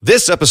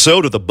This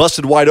episode of the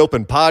Busted Wide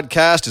Open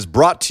podcast is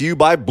brought to you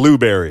by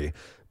Blueberry.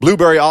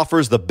 Blueberry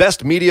offers the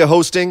best media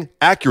hosting,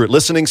 accurate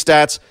listening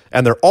stats,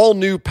 and their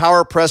all-new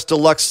PowerPress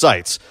Deluxe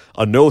sites,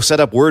 a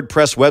no-setup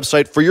WordPress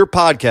website for your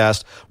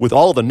podcast with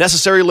all the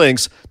necessary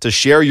links to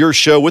share your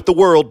show with the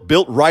world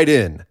built right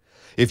in.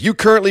 If you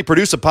currently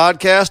produce a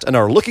podcast and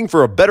are looking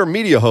for a better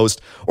media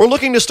host or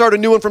looking to start a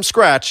new one from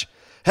scratch,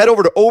 head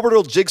over to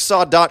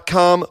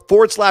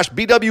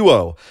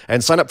orbitaljigsaw.com/BWO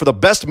and sign up for the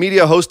best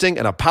media hosting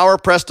and a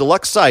PowerPress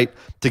Deluxe site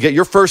to get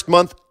your first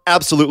month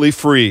absolutely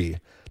free.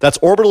 That's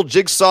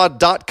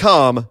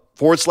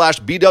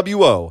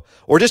orbitaljigsaw.com/BWO,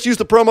 or just use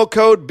the promo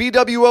code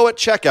BWO at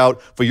checkout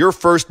for your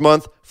first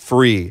month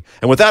free.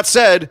 And with that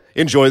said,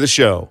 enjoy the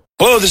show.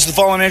 Hello, this is the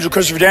Fallen Angel,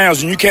 Christopher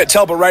Daniels, and you can't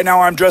tell, but right now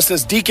I'm dressed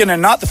as Deacon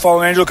and not the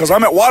Fallen Angel because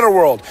I'm at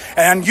Waterworld,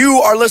 and you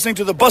are listening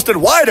to the Busted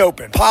Wide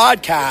Open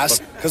podcast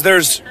because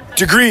there's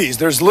degrees.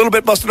 There's a little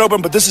bit busted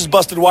open, but this is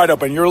Busted Wide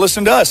Open. You're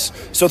listening to us,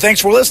 so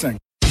thanks for listening.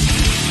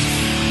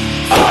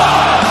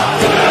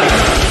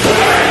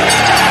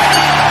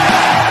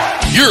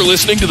 You're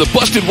listening to the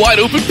Busted Wide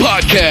Open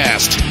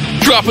podcast,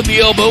 dropping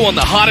the elbow on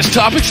the hottest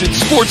topics in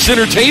sports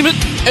entertainment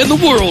and the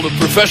world of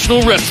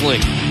professional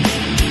wrestling.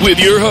 With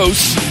your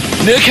hosts,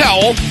 Nick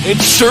Howell and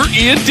Sir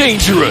Ian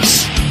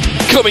Dangerous.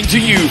 Coming to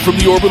you from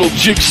the Orbital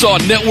Jigsaw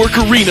Network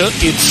Arena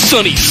in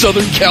sunny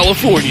Southern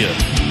California.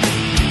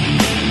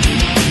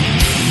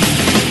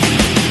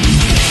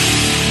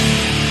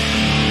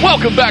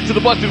 Welcome back to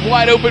the Busted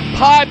Wide Open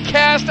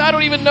podcast. I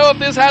don't even know if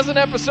this has an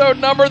episode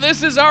number.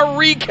 This is our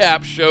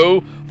recap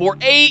show for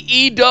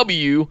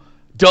AEW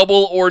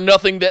Double or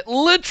Nothing that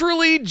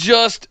literally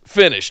just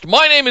finished.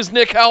 My name is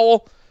Nick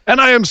Howell. And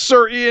I am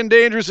Sir Ian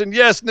Dangerous, and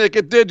yes, Nick,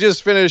 it did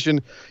just finish,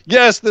 and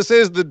yes, this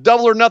is the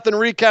Double or Nothing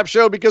recap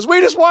show because we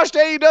just watched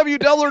AEW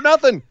Double or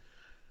Nothing,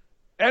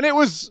 and it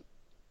was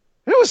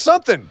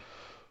something.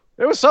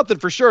 It was something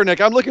for sure,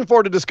 Nick. I'm looking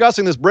forward to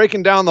discussing this,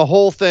 breaking down the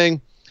whole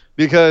thing,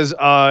 because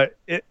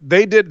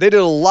they did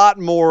a lot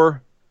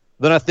more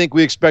than I think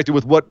we expected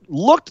with what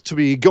looked to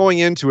be, going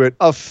into it,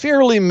 a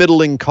fairly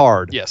middling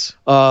card. Yes.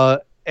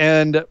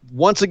 And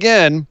once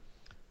again,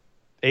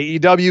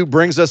 AEW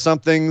brings us some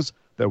things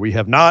that we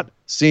have not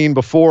seen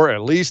before,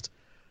 at least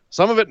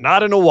some of it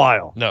not in a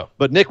while. No.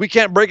 But, Nick, we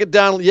can't break it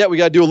down yet. We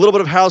got to do a little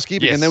bit of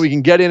housekeeping, yes, and then we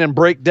can get in and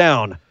break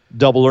down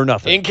Double or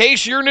Nothing. In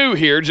case you're new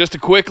here, just a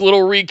quick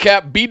little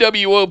recap,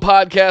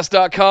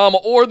 bwopodcast.com,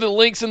 or the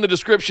links in the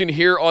description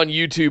here on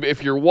YouTube.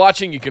 If you're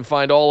watching, you can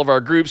find all of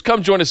our groups.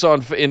 Come join us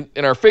in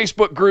our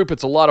Facebook group.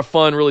 It's a lot of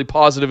fun, really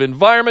positive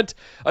environment.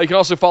 You can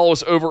also follow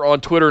us over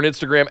on Twitter and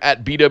Instagram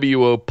at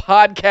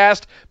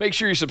bwopodcast. Make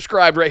sure you're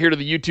subscribed right here to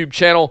the YouTube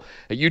channel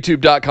at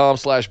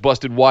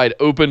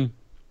youtube.com/bustedwideopen.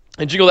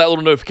 And jingle that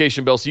little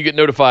notification bell so you get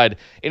notified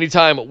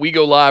anytime we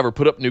go live or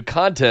put up new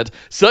content,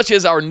 such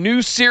as our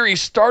new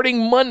series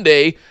starting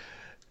Monday,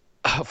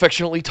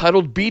 affectionately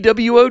titled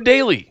BWO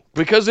Daily,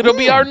 because it'll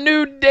be our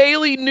new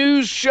daily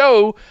news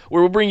show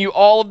where we'll bring you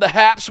all of the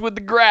haps with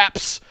the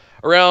graps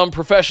around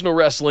professional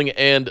wrestling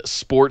and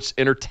sports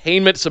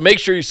entertainment. So make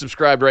sure you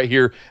subscribe right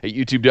here at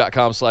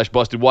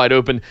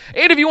youtube.com/bustedwideopen.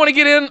 And if you want to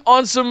get in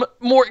on some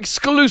more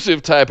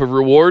exclusive type of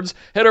rewards,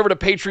 head over to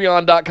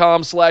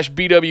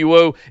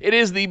patreon.com/BWO. It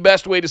is the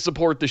best way to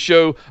support the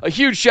show. A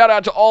huge shout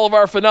out to all of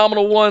our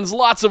phenomenal ones.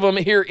 Lots of them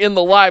here in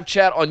the live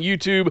chat on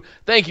YouTube.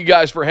 Thank you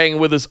guys for hanging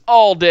with us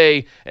all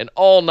day and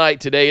all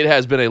night today. It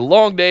has been a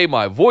long day.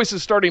 My voice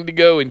is starting to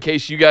go in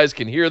case you guys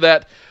can hear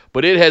that.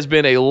 But it has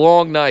been a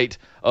long night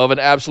of an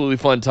absolutely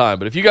fun time.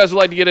 But if you guys would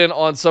like to get in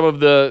on some of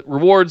the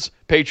rewards,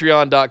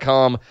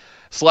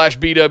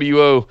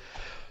 patreon.com/BWO.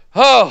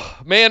 Oh,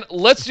 man,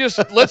 let's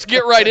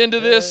get right into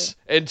this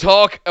and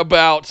talk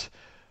about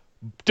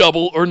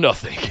Double or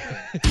Nothing.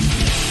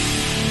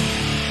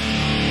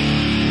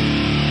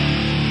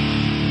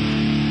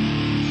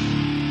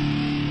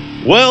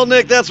 Well,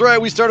 Nick, that's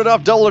right. We started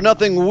off Double or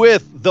Nothing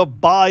with the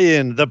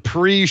buy-in, the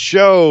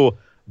pre-show.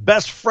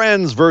 Best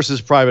Friends versus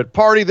Private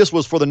Party. This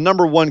was for the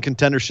 #1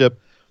 contendership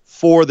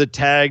for the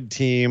tag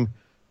team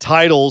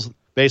titles.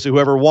 Basically,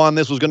 whoever won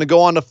this was going to go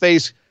on to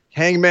face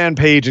Hangman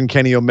Page and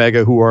Kenny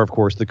Omega, who are, of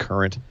course, the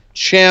current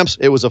champs.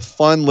 It was a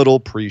fun little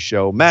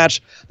pre-show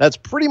match. That's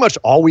pretty much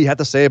all we had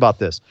to say about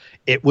this.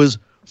 It was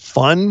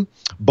fun.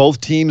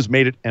 Both teams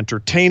made it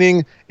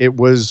entertaining. It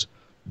was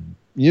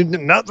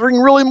nothing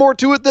really more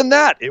to it than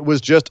that. It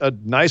was just a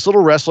nice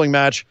little wrestling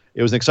match.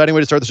 It was an exciting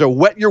way to start the show.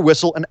 Wet your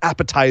whistle, an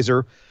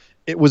appetizer.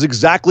 It was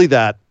exactly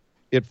that.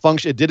 It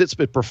functioned.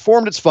 It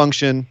performed its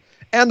function,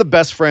 and the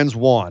Best Friends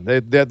won.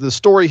 The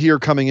story here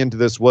coming into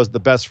this was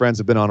the Best Friends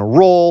have been on a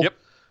roll.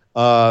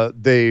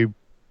 Yep.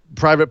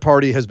 Private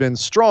Party has been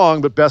strong,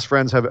 but Best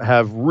Friends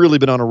have really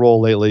been on a roll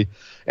lately,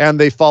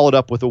 and they followed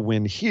up with a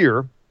win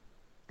here,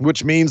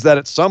 which means that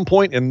at some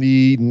point in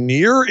the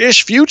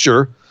near-ish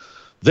future,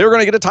 they're going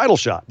to get a title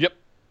shot. Yep.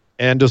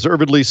 And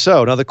deservedly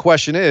so. Now, the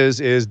question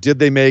is did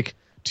they make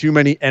too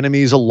many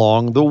enemies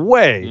along the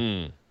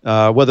way?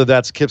 Whether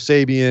that's Kip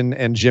Sabian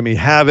and Jimmy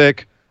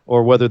Havoc,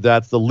 or whether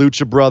that's the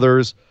Lucha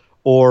Brothers,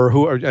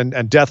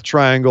 and Death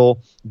Triangle,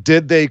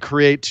 did they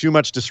create too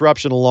much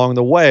disruption along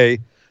the way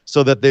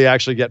so that they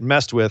actually get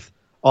messed with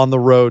on the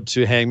road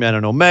to Hangman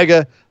and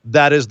Omega?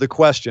 That is the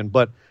question.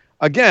 But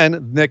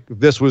again, Nick,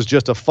 this was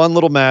just a fun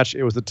little match.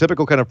 It was the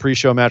typical kind of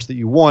pre-show match that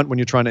you want when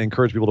you're trying to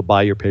encourage people to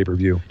buy your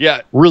pay-per-view.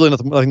 Yeah. Really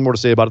nothing more to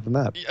say about it than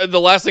that. The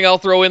last thing I'll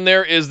throw in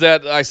there is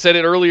that I said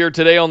it earlier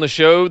today on the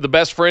show, the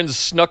Best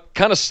Friends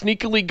kind of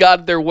sneakily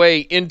got their way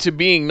into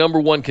being number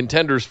one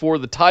contenders for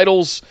the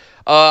titles.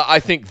 I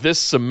think this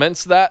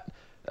cements that.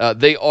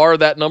 They are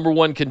that number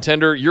one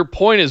contender. Your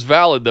point is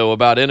valid, though,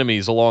 about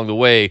enemies along the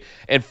way.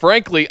 And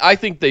frankly, I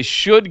think they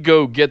should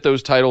go get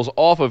those titles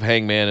off of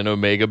Hangman and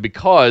Omega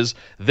because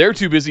they're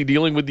too busy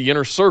dealing with the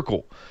Inner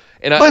Circle.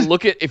 And I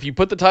look at, if you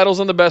put the titles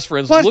on the Best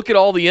Friends, look at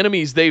all the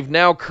enemies they've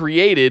now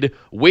created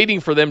waiting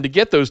for them to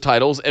get those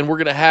titles, and we're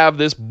going to have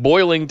this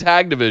boiling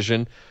tag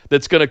division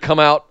that's going to come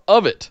out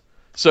of it.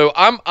 So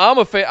I'm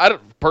a fan.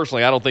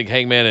 Personally, I don't think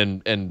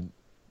Hangman and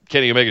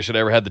Kenny Omega should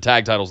ever had the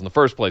tag titles in the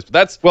first place. But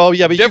that's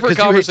a different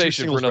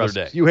conversation for another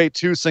day. You hate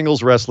two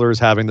singles wrestlers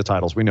having the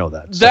titles. We know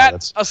that.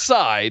 That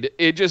aside,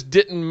 it just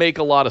didn't make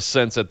a lot of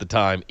sense at the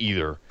time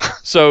either.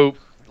 So,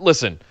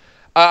 listen,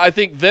 I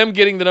think them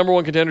getting the number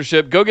one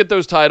contendership, go get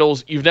those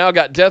titles. You've now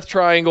got Death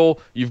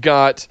Triangle. You've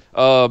got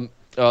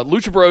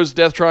Lucha Bros,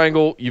 Death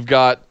Triangle. You've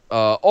got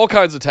all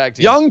kinds of tag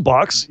teams. Young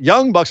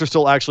Bucks are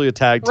still actually a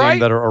tag team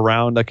that are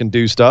around that can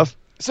do stuff.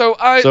 So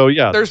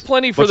there's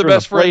plenty for the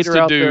Best Friends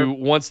to do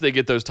once they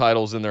get those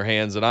titles in their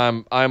hands, and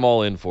I'm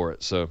all in for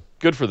it. So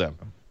good for them.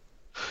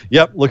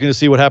 Yep, looking to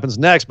see what happens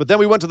next. But then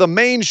we went to the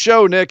main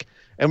show, Nick,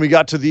 and we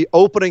got to the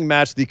opening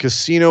match, the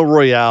Casino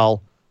Royale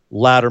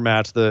ladder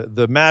match,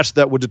 the match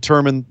that would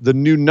determine the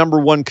new number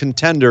one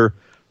contender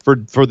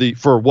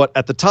for what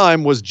at the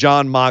time was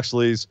Jon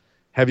Moxley's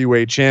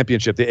heavyweight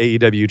championship, the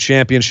AEW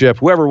championship.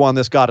 Whoever won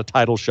this got a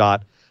title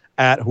shot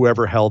at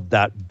whoever held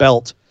that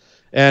belt.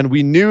 And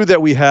we knew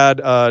that we had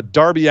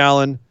Darby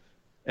Allin,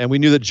 and we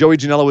knew that Joey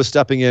Janela was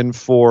stepping in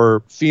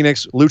for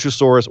Phoenix,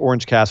 Luchasaurus,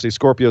 Orange Cassidy,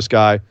 Scorpio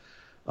Sky,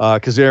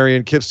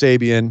 Kazarian, Kip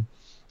Sabian.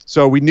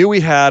 So we knew we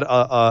had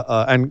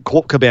and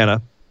Colt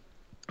Cabana.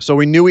 So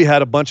we knew we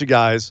had a bunch of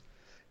guys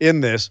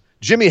in this.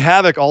 Jimmy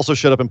Havoc also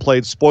showed up and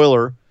played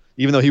spoiler,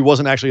 even though he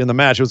wasn't actually in the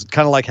match. It was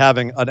kind of like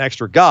having an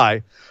extra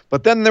guy.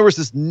 But then there was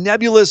this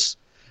nebulous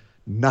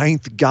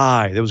ninth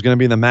guy that was going to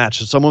be in the match.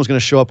 So someone was going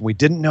to show up, and we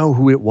didn't know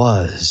who it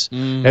was.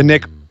 And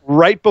Nick,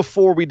 right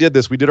before we did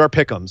this, we did our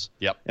pick'ems.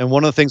 Yep. And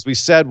one of the things we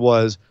said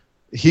was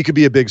he could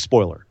be a big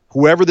spoiler.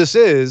 Whoever this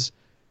is,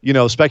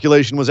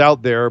 speculation was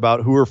out there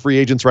about who are free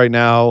agents right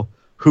now,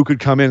 who could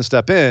come in,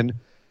 step in.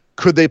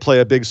 Could they play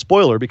a big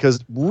spoiler?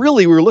 Because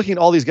really, we were looking at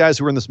all these guys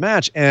who were in this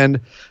match, and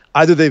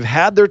either they've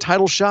had their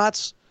title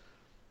shots,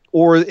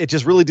 or it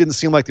just really didn't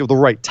seem like they were the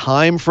right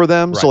time for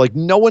them. Right. So,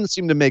 no one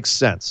seemed to make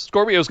sense.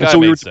 Scorpio Sky so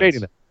we were sense.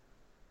 debating it.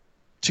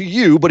 To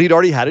you, but he'd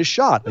already had his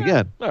shot.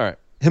 Again. All right.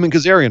 Him and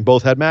Kazarian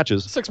both had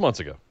matches. 6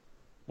 months ago.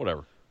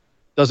 Whatever.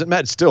 Doesn't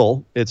matter.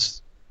 Still,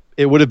 it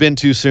would have been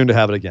too soon to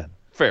have it again.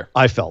 Fair.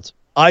 I felt.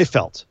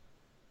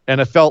 And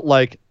it felt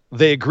like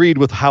they agreed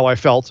with how I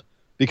felt,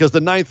 because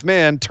the ninth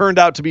man turned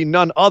out to be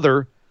none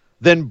other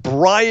than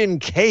Brian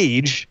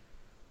Cage,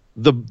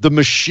 the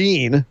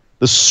machine,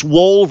 the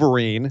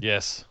Swolverine.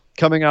 Yes.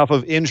 Coming off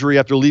of injury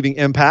after leaving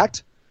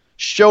Impact,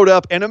 showed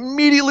up and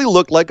immediately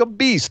looked like a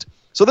beast.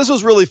 So this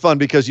was really fun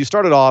because you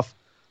started off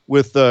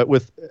with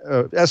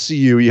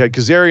SCU. You had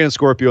Kazarian and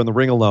Scorpio in the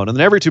ring alone, and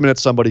then every 2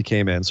 minutes somebody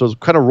came in. So it was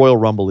kind of Royal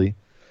Rumble-y,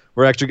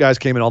 where extra guys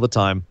came in all the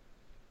time.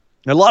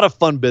 And a lot of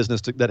fun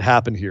business that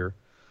happened here.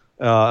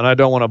 And I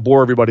don't want to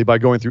bore everybody by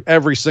going through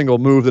every single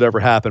move that ever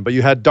happened, but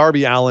you had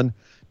Darby Allin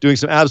doing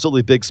some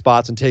absolutely big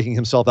spots and taking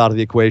himself out of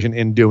the equation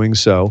in doing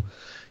so.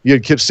 You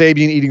had Kip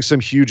Sabian eating some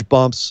huge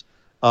bumps.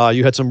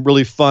 You had some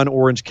really fun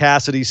Orange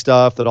Cassidy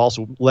stuff that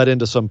also led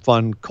into some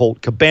fun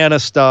Colt Cabana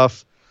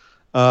stuff.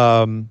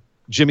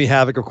 Jimmy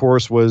Havoc, of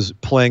course, was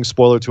playing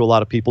spoiler to a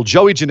lot of people.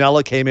 Joey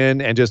Janela came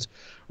in and just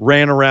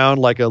ran around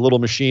like a little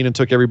machine and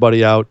took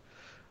everybody out.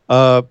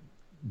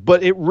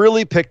 But it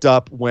really picked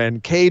up when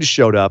Cage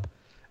showed up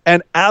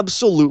and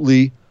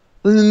absolutely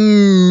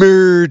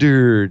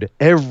murdered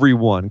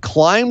everyone.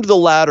 Climbed the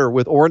ladder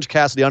with Orange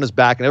Cassidy on his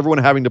back and everyone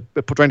trying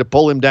to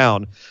pull him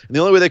down. And the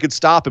only way they could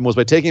stop him was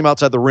by taking him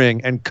outside the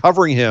ring and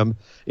covering him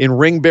in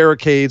ring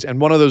barricades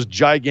and one of those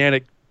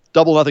gigantic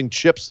double nothing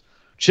chip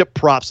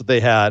props that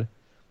they had.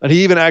 And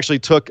he even actually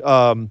took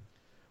someone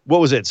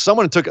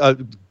took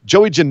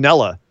Joey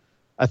Janela.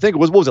 I think it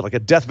was, like a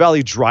Death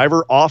Valley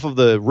driver off of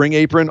the ring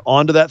apron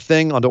onto that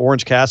thing, onto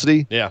Orange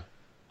Cassidy. Yeah.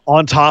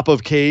 On top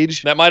of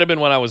Cage. That might have been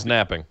when I was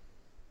napping.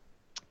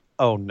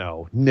 Oh,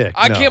 no. Nick,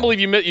 I can't believe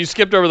you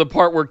skipped over the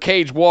part where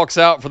Cage walks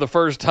out for the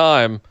first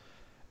time,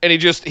 and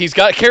he's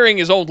got carrying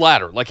his own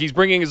ladder. Like, he's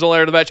bringing his own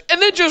ladder to the match,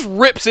 and then just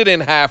rips it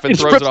in half and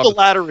throws it off. The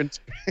ladder in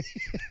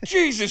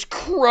Jesus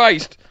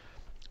Christ.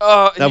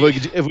 Now, if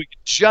we could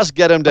just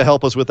get him to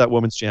help us with that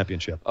women's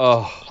championship.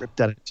 Oh, rip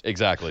that in.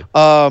 Exactly.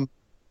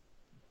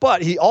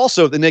 But he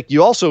also, Nick,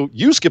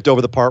 you skipped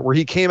over the part where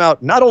he came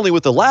out not only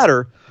with the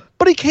ladder,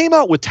 but he came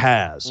out with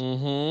Taz.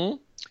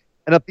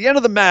 Mm-hmm. And at the end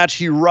of the match,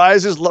 he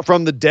rises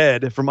from the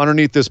dead, from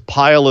underneath this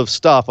pile of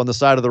stuff on the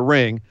side of the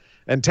ring.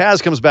 And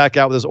Taz comes back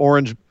out with his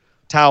orange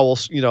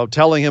towels,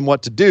 telling him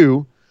what to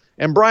do.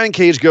 And Brian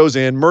Cage goes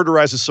in,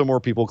 murderizes some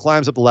more people,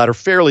 climbs up the ladder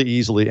fairly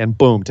easily, and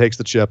boom, takes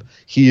the chip.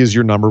 He is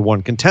your number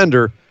one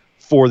contender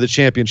for the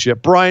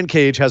championship. Brian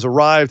Cage has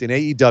arrived in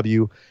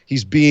AEW.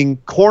 He's being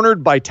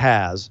cornered by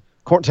Taz.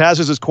 Taz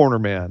is his corner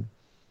man.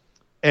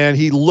 And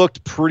he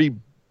looked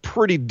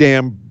pretty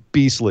damn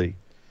beastly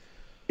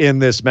in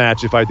this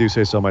match, if I do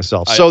say so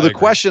myself. So the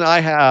question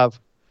I have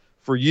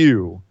for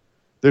you,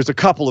 there's a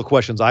couple of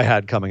questions I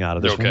had coming out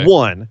of this. Okay.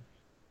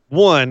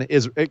 One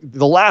is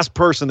the last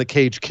person that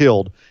Cage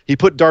killed. He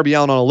put Darby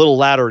Allin on a little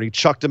ladder and he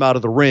chucked him out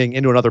of the ring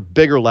into another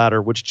bigger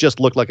ladder, which just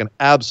looked like an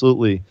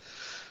absolutely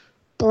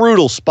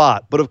brutal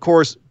spot. But of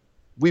course,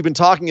 we've been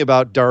talking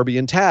about Darby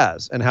and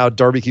Taz and how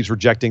Darby keeps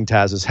rejecting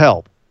Taz's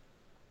help.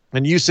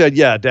 And you said,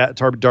 yeah,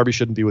 Darby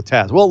shouldn't be with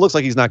Taz. Well, it looks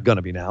like he's not going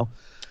to be now.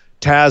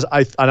 Taz,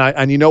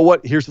 and you know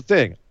what? Here's the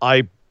thing.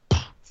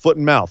 Foot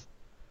and mouth.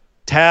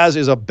 Taz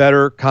is a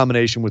better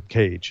combination with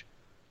Cage.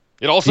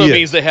 It also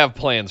means they have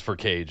plans for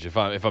Cage, if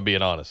I'm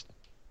being honest.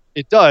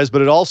 It does,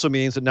 but it also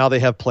means that now they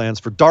have plans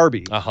for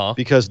Darby.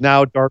 Because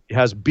now Darby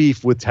has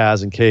beef with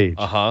Taz and Cage.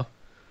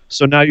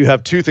 So now you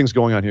have two things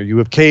going on here. You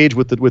have Cage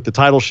with the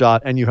title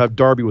shot, and you have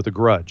Darby with a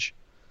grudge.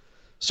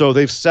 So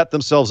they've set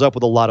themselves up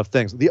with a lot of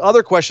things. The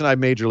other question I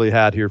majorly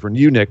had here from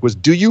you, Nick, was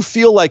do you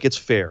feel like it's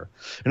fair?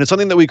 And it's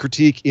something that we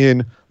critique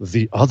in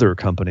the other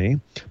company,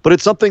 but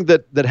it's something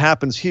that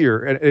happens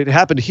here, and it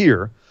happened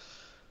here.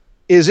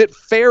 Is it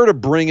fair to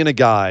bring in a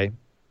guy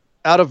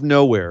out of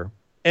nowhere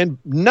and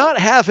not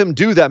have him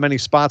do that many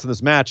spots in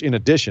this match? In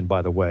addition,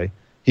 by the way,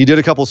 he did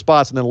a couple of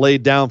spots and then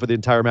laid down for the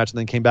entire match and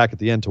then came back at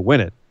the end to win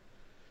it.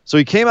 So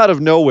he came out of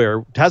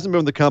nowhere, hasn't been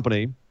with the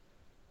company,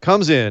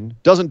 comes in,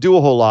 doesn't do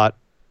a whole lot,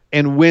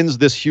 and wins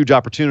this huge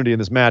opportunity in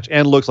this match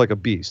and looks like a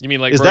beast. You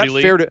mean like is Brody that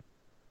Lee? Fair to,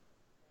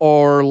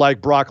 or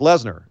like Brock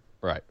Lesnar?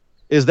 Right.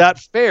 Is that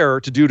fair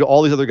to do to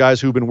all these other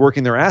guys who've been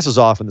working their asses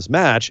off in this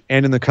match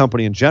and in the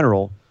company in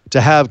general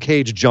to have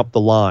Cage jump the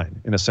line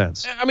in a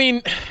sense? I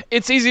mean,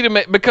 it's easy to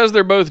make because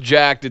they're both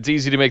jacked. It's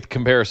easy to make the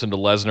comparison to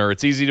Lesnar.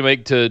 It's easy to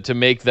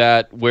make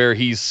that where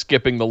he's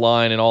skipping the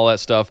line and all that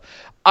stuff.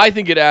 I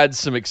think it adds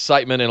some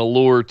excitement and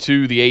allure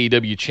to the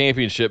AEW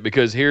Championship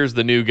because here's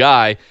the new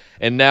guy,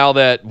 and now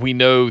that we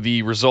know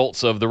the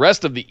results of the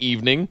rest of the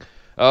evening,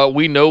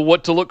 we know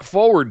what to look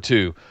forward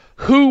to.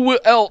 Who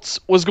else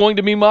was going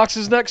to be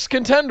Mox's next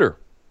contender?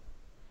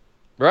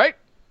 Right?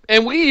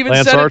 And we even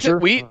Lance said Archer?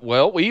 we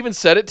even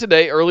said it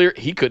today earlier.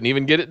 He couldn't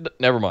even get it.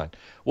 Never mind.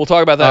 We'll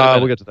talk about that.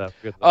 We'll get to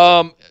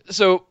that.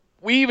 So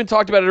we even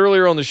talked about it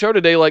earlier on the show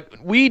today. Like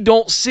we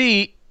don't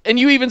see, and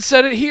you even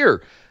said it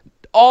here.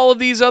 All of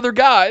these other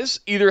guys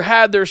either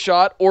had their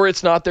shot or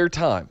it's not their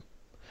time.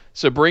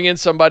 So bring in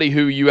somebody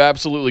who you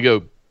absolutely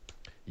go,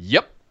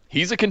 yep,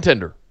 he's a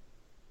contender.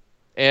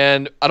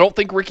 And I don't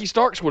think Ricky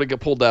Starks would have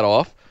pulled that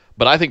off,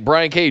 but I think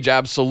Brian Cage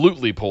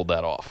absolutely pulled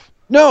that off.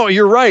 No,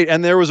 you're right.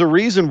 And there was a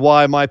reason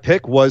why my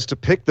pick was to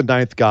pick the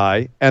ninth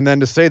guy and then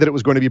to say that it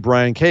was going to be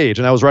Brian Cage.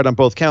 And I was right on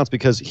both counts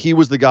because he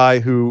was the guy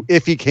who,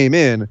 if he came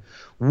in,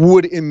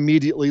 would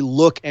immediately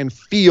look and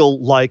feel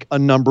like a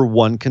number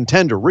one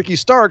contender. Ricky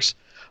Starks,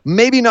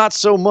 maybe not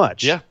so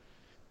much. Yeah.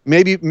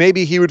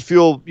 Maybe he would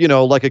feel,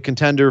 like a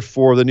contender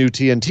for the new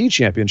TNT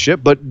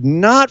championship, but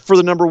not for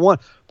the number one.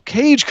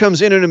 Cage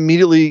comes in and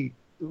immediately,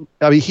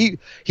 he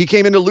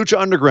came into Lucha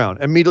Underground,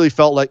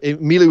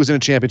 immediately was in a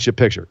championship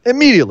picture.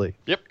 Immediately.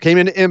 Yep. Came Came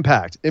into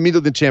Impact,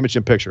 immediately the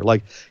championship picture.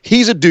 Like,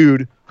 he's a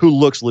dude who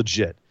looks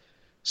legit.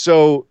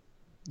 So,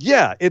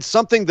 yeah, it's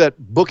something that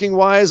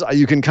booking-wise,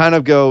 you can kind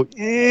of go,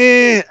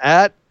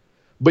 at,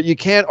 but you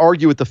can't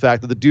argue with the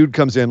fact that the dude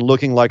comes in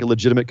looking like a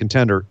legitimate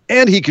contender,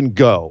 and he can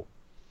go.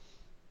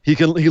 He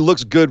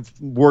looks good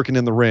working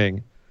in the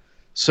ring.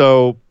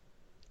 So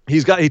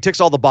he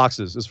ticks all the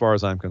boxes as far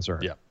as I'm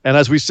concerned. Yeah. And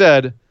as we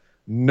said,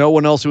 no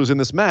one else who was in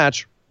this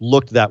match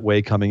looked that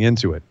way coming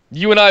into it.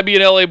 You and I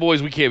being LA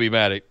boys, we can't be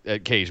mad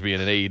at Cage being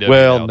an AEW.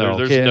 Well, now.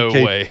 no. There's no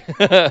way.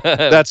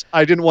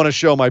 I didn't want to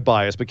show my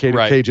bias, but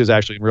Cage is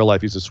actually, in real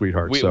life, he's a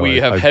sweetheart. We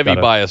have heavy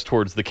bias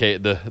towards the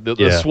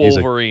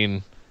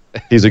Swolverine.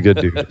 He's a good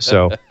dude.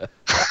 So,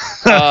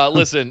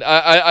 listen,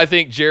 I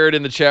think Jared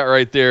in the chat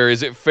right there.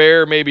 Is it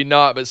fair? Maybe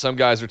not, but some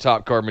guys are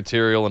top card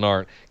material and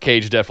aren't.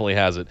 Cage definitely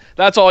has it.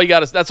 That's all you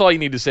got. That's all you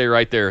need to say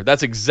right there.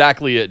 That's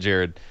exactly it,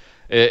 Jared.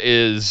 We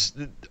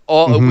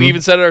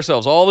even said it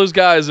ourselves. All those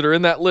guys that are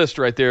in that list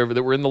right there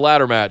that were in the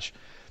ladder match,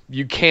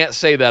 you can't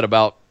say that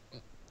about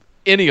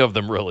any of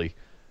them really.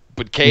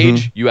 But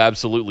Cage, you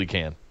absolutely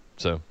can.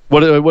 So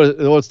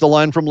what's the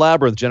line from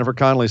Labyrinth? Jennifer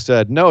Connelly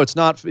said, "No, it's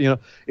not.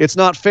 It's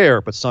not fair,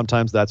 but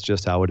sometimes that's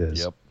just how it is."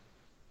 Yep.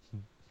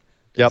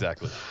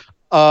 Exactly.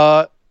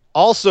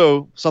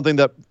 Also, something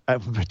that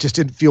just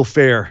didn't feel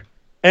fair: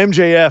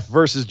 MJF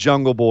versus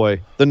Jungle Boy,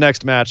 the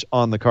next match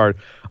on the card.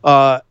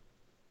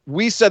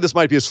 We said this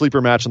might be a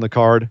sleeper match on the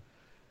card,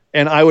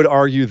 and I would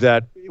argue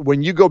that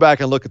when you go back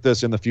and look at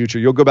this in the future,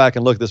 you'll go back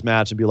and look at this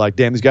match and be like,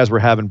 "Damn, these guys were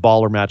having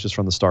baller matches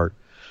from the start."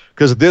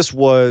 because this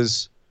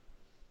was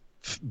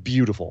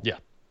beautiful. Yeah.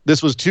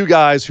 This was two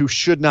guys who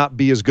should not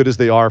be as good as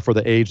they are for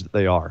the age that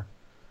they are.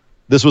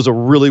 This was a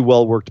really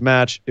well-worked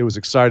match. It was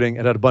exciting.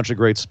 It had a bunch of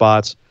great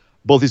spots.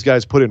 Both these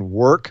guys put in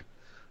work.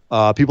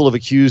 People have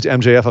accused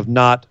MJF of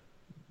not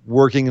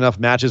working enough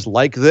matches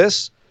like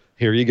this.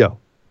 Here you go.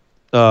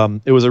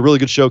 It was a really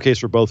good showcase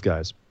for both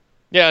guys.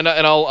 Yeah, and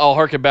I'll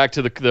harken back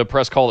to the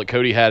press call that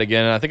Cody had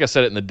again, and I think I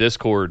said it in the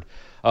Discord.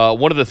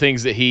 One of the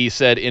things that he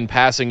said in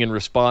passing in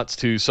response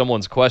to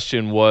someone's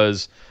question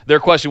was, their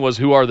question was,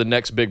 who are the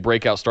next big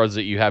breakout stars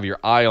that you have your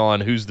eye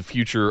on? Who's the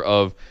future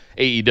of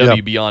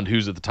AEW beyond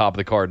who's at the top of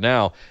the card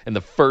now? And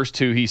the first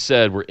two he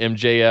said were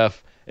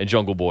MJF and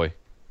Jungle Boy,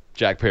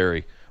 Jack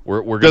Perry.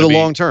 We're they're the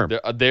long term.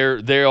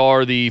 They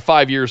are the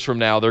 5 years from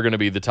now. They're going to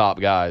be the top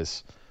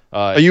guys.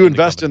 You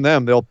invest in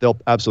them, they'll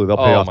absolutely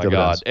pay off. Oh my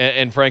God!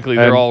 And frankly,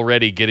 they're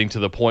already getting to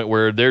the point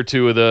where they're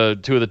two of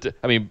the.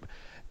 I mean,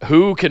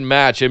 who can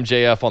match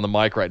MJF on the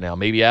mic right now?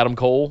 Maybe Adam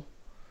Cole,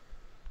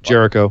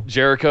 Jericho.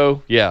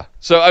 Yeah.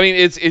 So I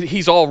mean,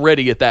 he's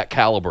already at that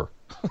caliber.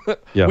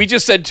 Yeah. We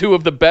just said two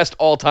of the best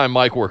all-time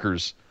mic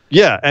workers.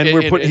 Yeah, and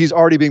he's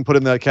already being put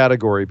in that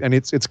category, and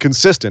it's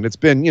consistent. It's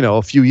been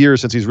a few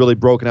years since he's really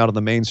broken out of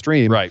the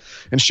mainstream, right?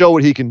 And show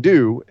what he can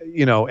do,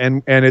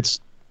 and it's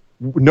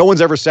no one's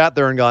ever sat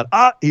there and gone,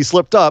 he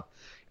slipped up.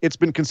 It's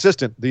been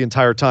consistent the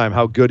entire time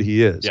how good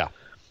he is. Yeah,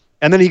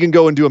 and then he can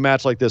go and do a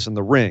match like this in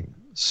the ring.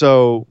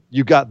 So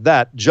you got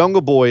that.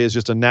 Jungle Boy is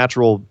just a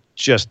natural,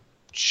 just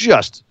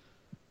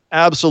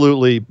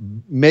absolutely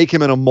make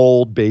him in a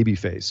mold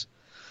babyface.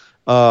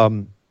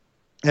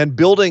 And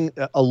building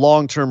a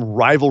long-term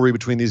rivalry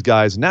between these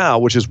guys now,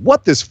 which is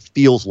what this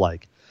feels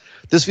like.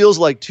 This feels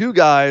like two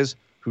guys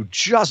who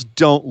just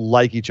don't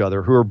like each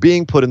other, who are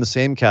being put in the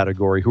same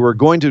category, who are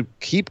going to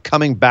keep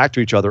coming back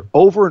to each other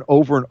over and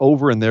over and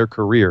over in their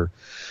career.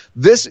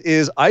 This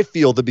is, I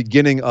feel, the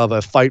beginning of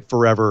a fight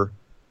forever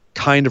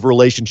kind of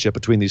relationship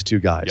between these two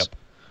guys,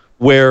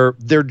 where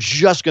they're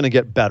just going to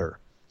get better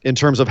in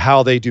terms of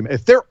how they do.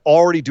 If they're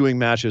already doing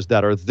matches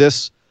that are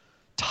this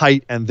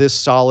tight and this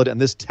solid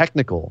and this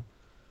technical,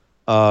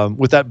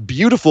 with that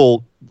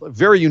beautiful,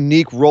 very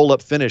unique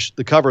roll-up finish,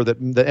 the cover that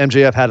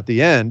MJF had at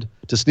the end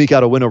to sneak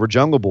out a win over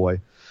Jungle Boy,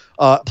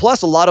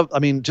 plus a lot of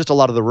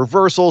the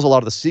reversals, a lot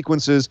of the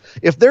sequences.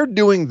 If they're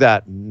doing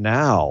that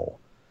now,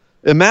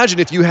 imagine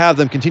if you have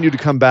them continue to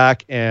come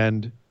back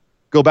and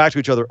go back to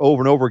each other over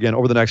and over again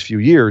over the next few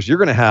years. You're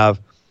going to have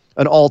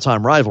an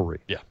all-time rivalry.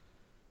 Yeah,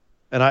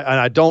 and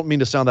I don't mean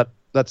to sound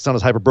that sound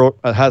as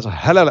hyperbolic,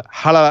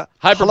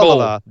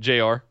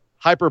 JR.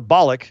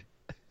 Hyperbolic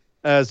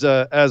as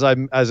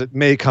it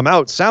may come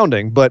out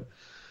sounding, but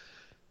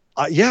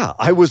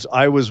I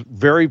was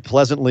very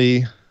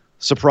pleasantly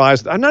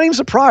surprised. I'm not even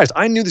surprised.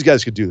 I knew these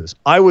guys could do this.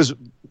 I was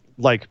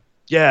like,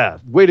 yeah,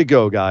 way to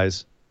go,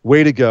 guys.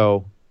 Way to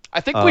go. I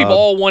think we've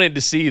all wanted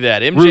to see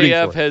that.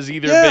 MJF has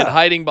either been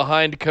hiding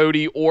behind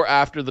Cody or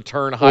after the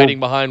turn hiding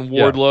behind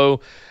Wardlow.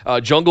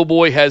 Jungle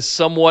Boy has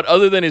somewhat,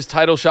 other than his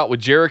title shot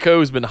with Jericho,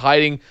 has been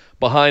hiding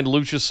behind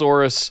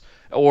Luchasaurus,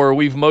 or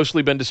we've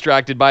mostly been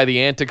distracted by the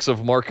antics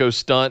of Marco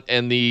Stunt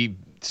and the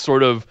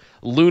sort of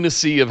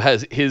lunacy of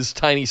his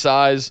tiny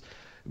size.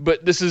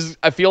 But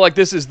I feel like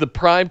this is the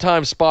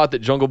primetime spot that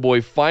Jungle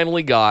Boy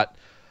finally got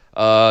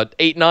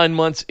 8-9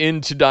 months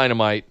into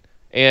Dynamite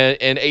and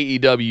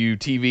AEW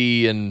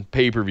TV and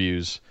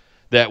pay-per-views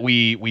that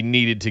we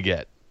needed to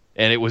get.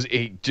 And it was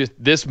just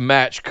this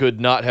match could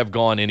not have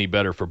gone any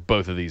better for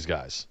both of these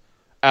guys.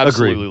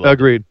 Absolutely.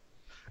 Agreed.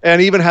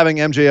 And even having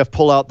MJF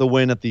pull out the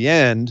win at the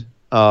end,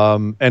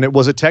 and it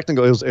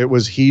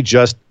was he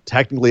just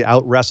technically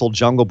out-wrestled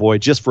Jungle Boy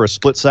just for a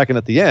split second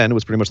at the end. It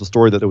was pretty much the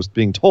story that it was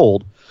being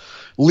told.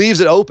 Leaves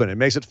it open. It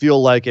makes it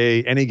feel like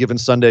a any given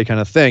Sunday kind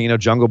of thing.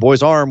 Jungle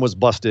Boy's arm was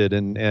busted,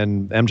 and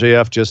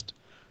MJF just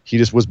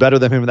was better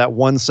than him in that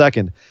 1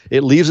 second.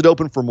 It leaves it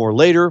open for more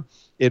later.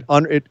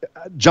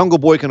 Jungle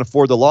Boy can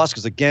afford the loss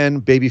because, again,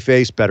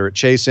 babyface, better at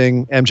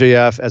chasing.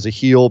 MJF as a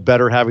heel,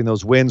 better having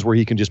those wins where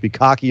he can just be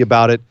cocky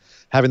about it,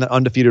 having that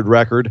undefeated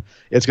record.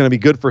 It's going to be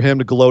good for him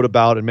to gloat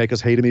about and make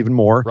us hate him even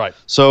more. Right.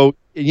 So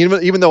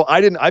even though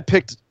I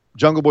picked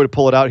Jungle Boy to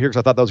pull it out here because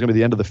I thought that was going to be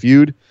the end of the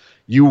feud,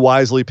 you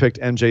wisely picked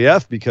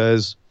MJF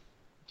because,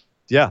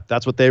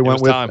 that's what they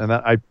went with.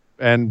 Time.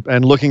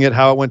 And looking at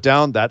how it went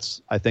down,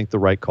 that's, I think, the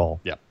right call.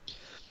 Yeah.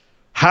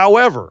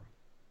 However,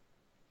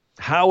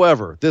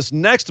 this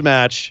next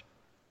match,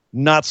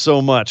 not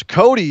so much.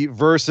 Cody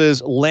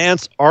versus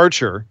Lance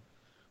Archer.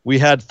 We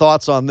had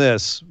thoughts on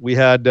this. We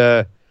had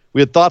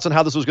thoughts on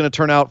how this was going to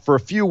turn out for a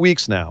few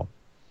weeks now.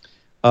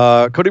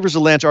 Cody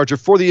versus Lance Archer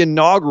for the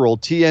inaugural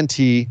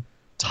TNT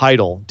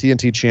title,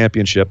 TNT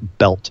Championship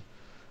belt,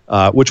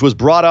 which was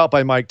brought out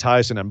by Mike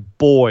Tyson. And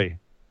boy,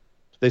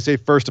 they say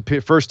first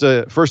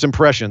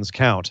impressions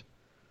count.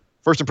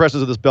 First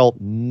impressions of this belt,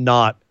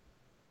 not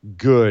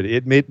good.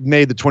 It made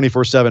the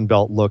 24/7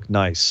 belt look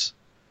nice.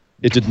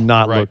 It did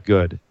not look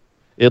good.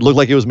 It looked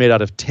like it was made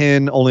out of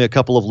tin. Only a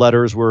couple of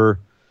letters were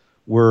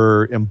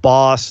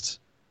embossed.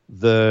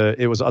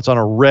 It's on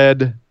a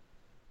red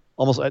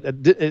almost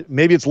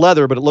maybe it's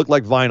leather, but it looked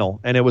like vinyl,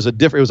 and it was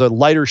it was a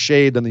lighter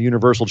shade than the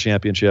Universal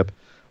Championship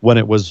when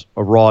it was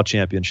a Raw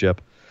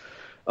Championship.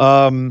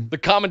 The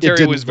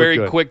commentary was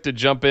very quick to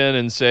jump in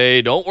and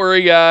say, "Don't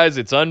worry, guys,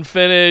 it's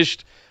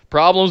unfinished.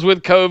 Problems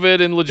with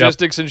COVID and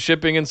logistics and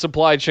shipping and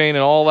supply chain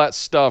and all that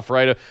stuff."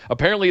 Right?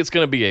 Apparently, it's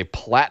going to be a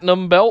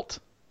platinum belt.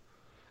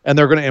 And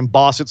they're going to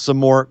emboss it some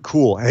more.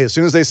 Cool. Hey, as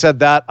soon as they said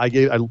that, I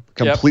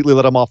completely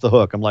let them off the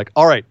hook. I'm like,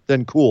 all right,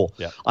 then cool.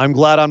 Yep. I'm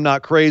glad I'm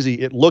not crazy.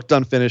 It looked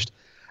unfinished,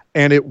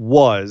 and it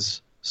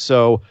was.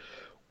 So,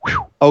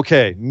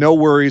 okay, no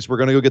worries. We're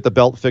going to go get the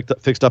belt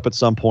fixed up at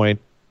some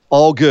point.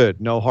 All good.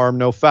 No harm,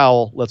 no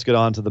foul. Let's get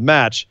on to the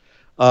match.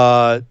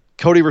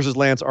 Cody versus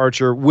Lance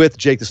Archer with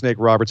Jake the Snake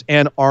Roberts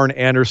and Arn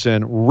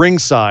Anderson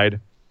ringside.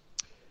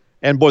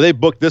 And, boy, they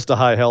booked this to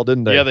high hell,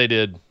 didn't they? Yeah, they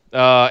did.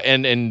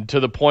 And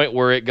to the point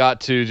where it got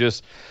to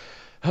just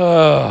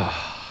kind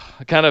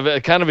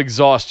of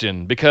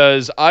exhaustion,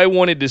 because I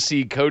wanted to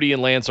see Cody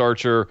and Lance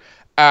Archer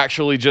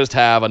actually just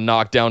have a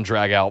knockdown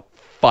drag out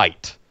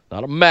fight,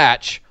 not a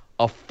match,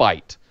 a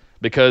fight,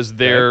 because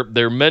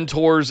their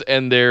mentors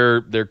and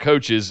their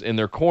coaches in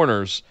their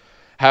corners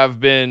have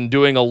been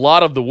doing a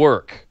lot of the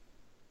work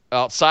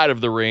outside of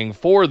the ring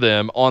for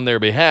them on their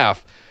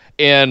behalf.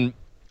 And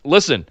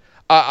listen,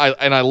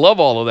 I love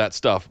all of that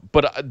stuff,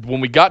 but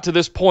when we got to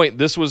this point,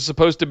 this was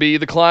supposed to be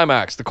the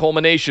climax, the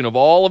culmination of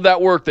all of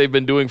that work they've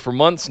been doing for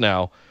months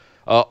now,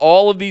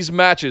 all of these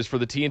matches for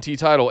the TNT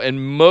title,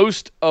 and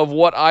most of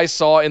what I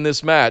saw in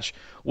this match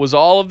was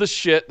all of the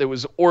shit that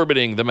was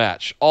orbiting the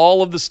match,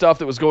 all of the stuff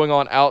that was going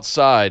on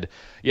outside.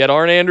 You had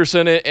Arn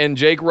Anderson and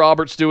Jake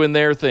Roberts doing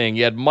their thing.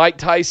 You had Mike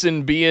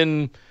Tyson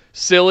being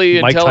silly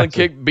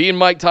and being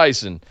Mike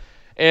Tyson.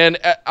 And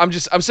I'm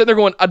sitting there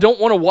going, I don't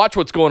want to watch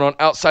what's going on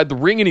outside the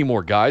ring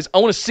anymore, guys. I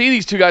want to see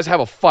these two guys have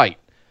a fight.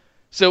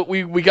 So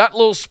we got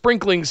little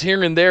sprinklings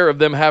here and there of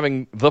them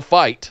having the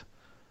fight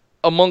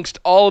amongst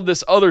all of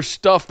this other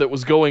stuff that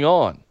was going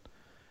on.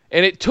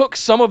 And it took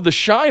some of the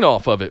shine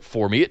off of it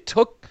for me. It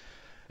took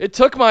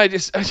my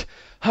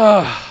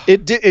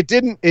it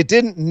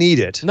didn't need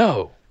it.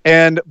 No.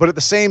 But at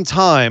the same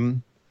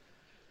time,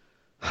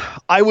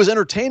 I was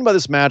entertained by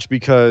this match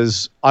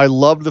because I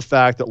loved the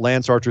fact that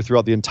Lance Archer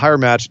throughout the entire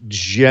match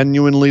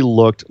genuinely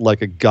looked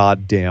like a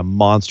goddamn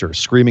monster,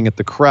 screaming at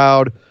the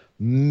crowd,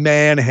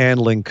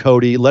 manhandling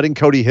Cody, letting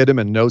Cody hit him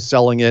and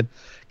no-selling it,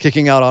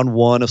 kicking out on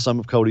one of some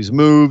of Cody's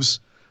moves.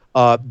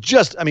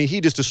 He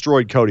just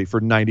destroyed Cody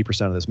for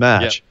 90% of this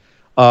match,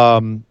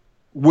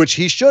 which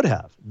he should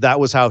have. That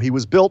was how he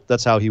was built.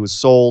 That's how he was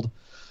sold.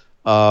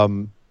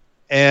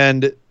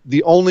 And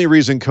the only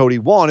reason Cody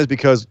won is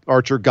because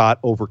Archer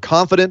got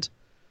overconfident.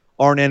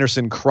 Arn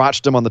Anderson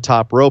crotched him on the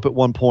top rope at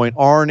one point.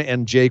 Arn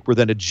and Jake were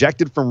then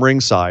ejected from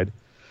ringside.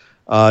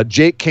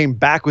 Jake came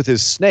back with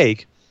his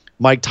snake.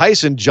 Mike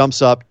Tyson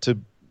jumps up to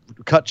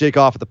cut Jake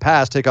off at the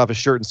pass, take off his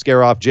shirt, and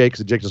scare off Jake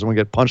because Jake doesn't want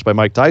to get punched by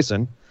Mike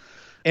Tyson.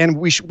 And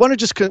we want to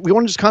just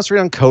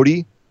concentrate on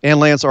Cody and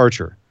Lance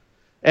Archer.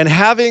 And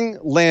having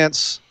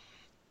Lance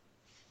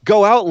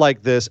go out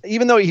like this,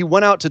 even though he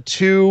went out to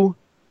two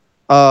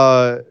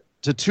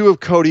of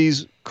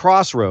Cody's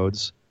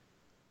crossroads,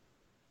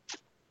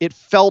 it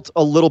felt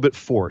a little bit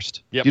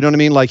forced. Yep. You know what I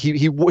mean? Like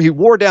he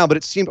wore down, but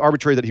it seemed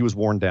arbitrary that he was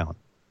worn down.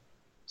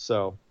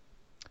 So,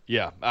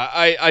 yeah,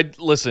 I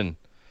listen.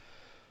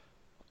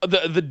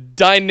 The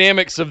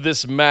dynamics of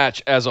this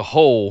match as a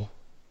whole,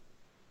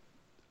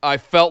 I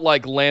felt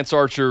like Lance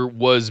Archer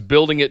was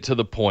building it to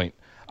the point.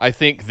 I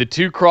think the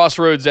two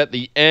crossroads at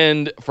the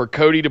end for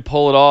Cody to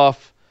pull it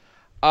off,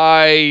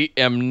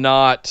 I'm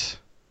not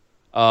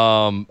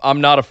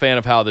a fan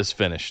of how this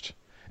finished.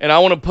 And I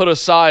want to put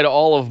aside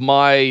all of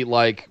my,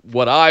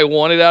 what I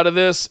wanted out of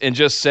this and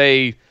just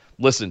say,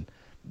 listen,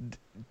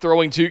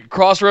 throwing two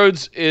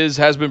crossroads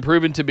has been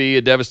proven to be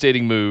a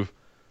devastating move.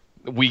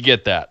 We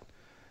get that.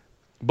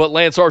 But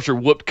Lance Archer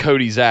whooped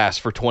Cody's ass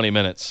for 20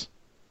 minutes.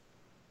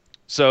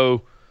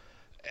 So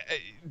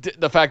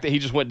the fact that he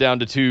just went down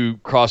to two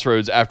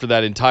crossroads after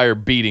that entire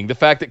beating, the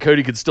fact that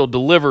Cody could still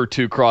deliver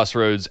two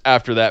crossroads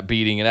after that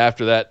beating and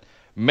after that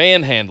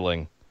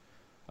manhandling,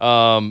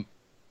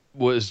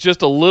 was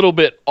just a little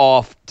bit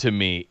off to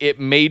me. It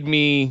made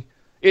me...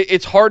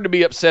 It's hard to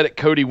be upset at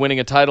Cody winning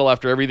a title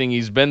after everything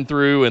he's been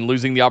through and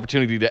losing the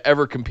opportunity to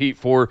ever compete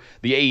for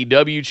the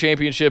AEW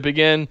championship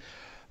again.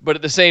 But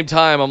at the same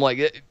time, I'm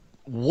like,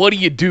 what do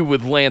you do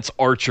with Lance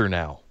Archer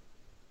now?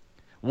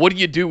 What do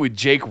you do with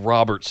Jake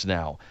Roberts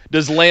now?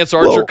 Does Lance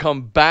Archer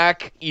come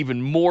back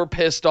even more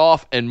pissed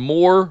off and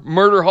more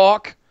murder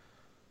hawk?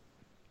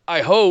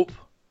 I hope.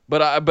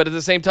 But at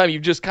the same time,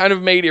 you've just kind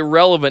of made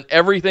irrelevant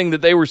everything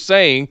that they were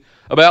saying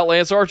about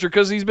Lance Archer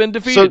because he's been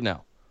defeated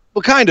now.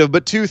 Well, kind of,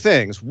 but two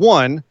things.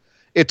 One,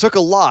 it took a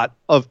lot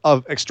of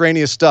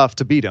extraneous stuff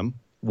to beat him.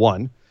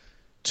 One.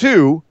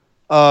 Two,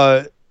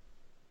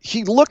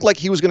 he looked like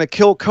he was going to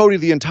kill Cody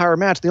the entire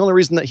match. The only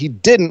reason that he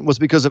didn't was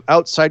because of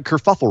outside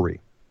kerfufflery.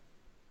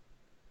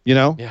 You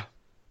know? Yeah.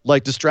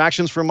 Like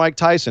distractions from Mike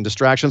Tyson,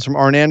 distractions from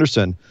Arn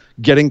Anderson,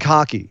 getting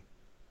cocky.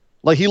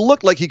 Like he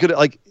looked like he could,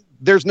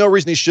 there's no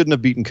reason he shouldn't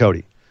have beaten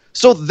Cody.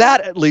 So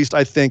that, at least,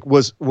 I think,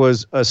 was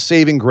a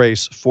saving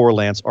grace for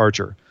Lance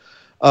Archer.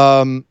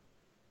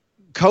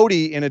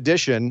 Cody, in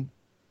addition,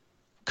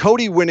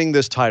 Cody winning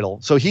this title.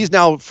 So he's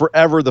now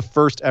forever the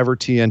first ever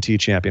TNT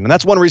champion. And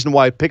that's one reason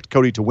why I picked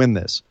Cody to win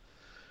this,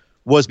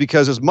 was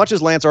because as much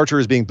as Lance Archer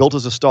is being built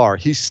as a star,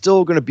 he's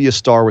still going to be a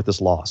star with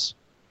this loss.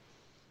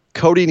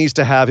 Cody needs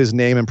to have his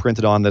name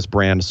imprinted on this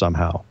brand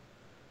somehow.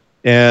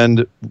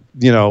 And,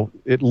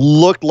 it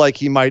looked like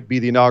he might be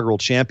the inaugural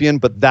champion,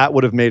 but that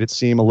would have made it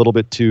seem a little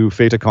bit too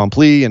fait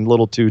accompli and a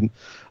little too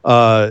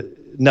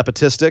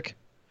nepotistic.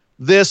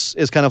 This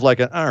is kind of like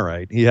all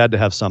right, he had to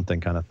have something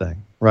kind of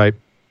thing, right?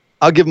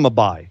 I'll give him a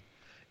bye.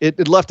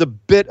 It left a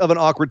bit of an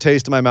awkward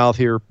taste in my mouth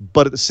here,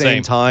 but at the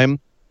same time,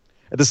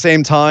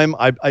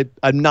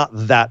 I'm not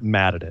that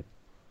mad at it.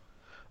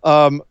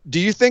 Do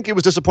you think it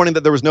was disappointing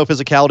that there was no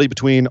physicality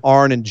between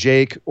Arn and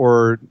Jake,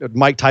 or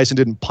Mike Tyson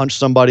didn't punch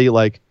somebody?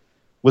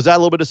 Was that a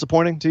little bit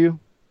disappointing to you?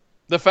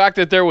 The fact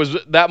that there was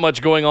that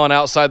much going on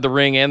outside the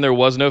ring and there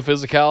was no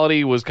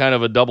physicality was kind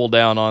of a double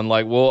down on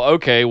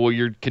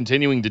you're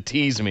continuing to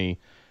tease me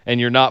and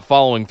you're not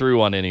following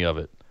through on any of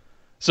it.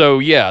 So,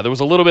 yeah, there was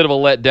a little bit of a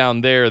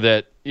letdown there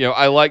that,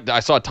 I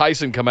saw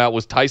Tyson come out.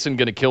 Was Tyson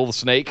going to kill the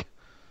snake?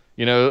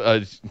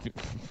 A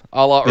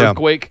la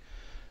Earthquake?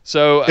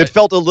 So it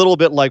felt a little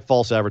bit like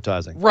false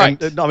advertising.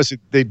 Right. And obviously,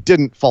 they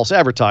didn't false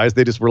advertise.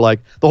 They just were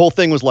the whole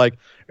thing was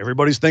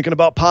everybody's thinking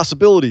about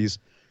possibilities.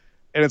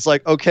 And it's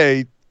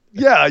okay,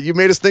 yeah, you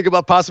made us think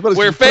about possibilities.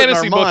 We're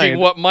fantasy booking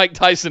what Mike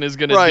Tyson is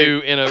going to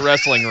do in a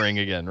wrestling ring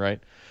again, right?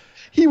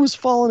 He was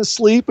falling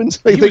asleep and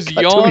he was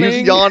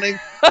yawning.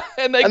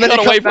 and they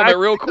cut away from it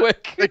real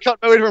quick. They cut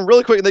away from him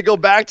really quick, and they go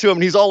back to him,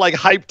 and he's all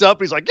hyped up.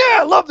 And he's yeah,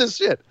 I love this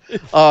shit,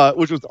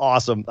 which was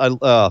awesome.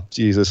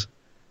 Jesus,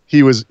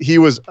 he was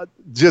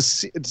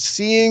just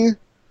seeing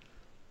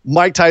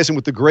Mike Tyson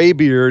with the gray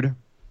beard,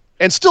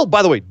 and still,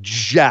 by the way,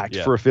 jacked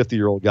for a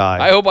 50-year-old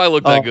guy. I hope I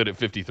look that good at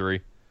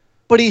 53.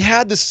 But he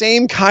had the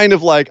same kind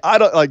of I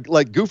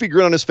don't goofy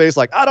grin on his face,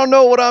 I don't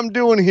know what I'm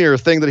doing here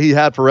thing that he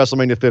had for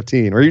WrestleMania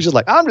 15, where he's just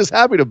I'm just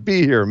happy to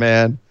be here,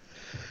 man.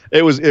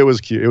 It was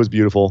cute. It was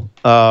beautiful.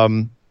 I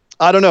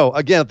don't know.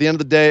 Again, at the end of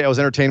the day, I was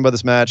entertained by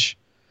this match.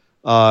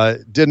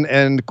 Didn't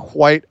end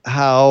quite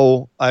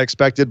how I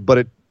expected, but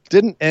it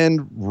didn't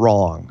end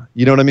wrong.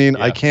 You know what I mean?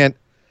 Yeah.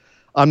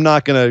 I'm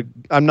not gonna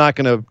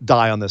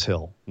die on this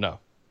hill. No.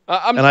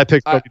 I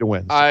picked Cody to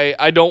win. So.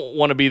 I don't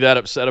want to be that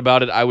upset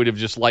about it. I would have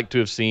just liked to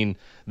have seen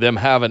them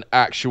have an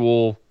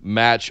actual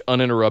match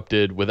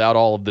uninterrupted without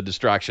all of the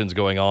distractions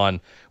going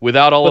on,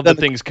 without all of the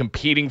things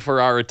competing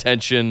for our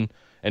attention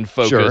and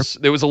focus.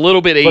 Sure. There was a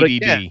little bit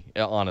ADD,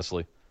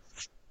 honestly.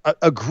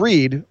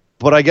 Agreed,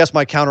 but I guess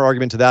my counter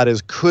argument to that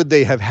is, could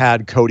they have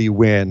had Cody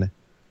win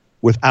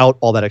without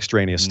all that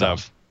extraneous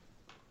stuff?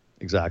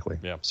 Exactly.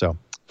 Yeah. So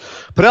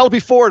Penelope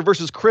Ford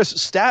versus Chris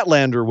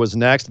Statlander was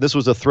next. This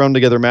was a thrown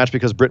together match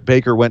because Britt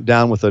Baker went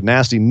down with a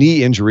nasty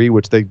knee injury,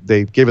 which they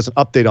gave us an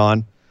update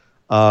on.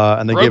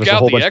 And they gave us a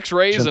whole bunch of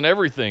X-rays and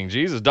everything.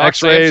 Jesus, Doc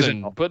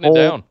Samson putting it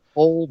down.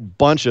 Whole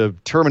bunch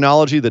of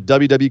terminology that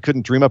WWE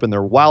couldn't dream up in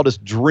their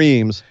wildest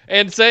dreams.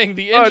 And saying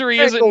the injury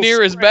isn't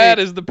near as bad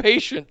as the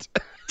patient.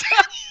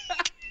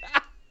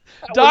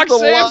 Doc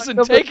Samson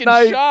taking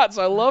shots.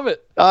 I love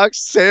it. Doc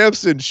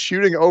Samson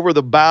shooting over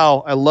the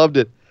bow. I loved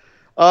it.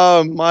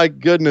 My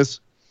goodness.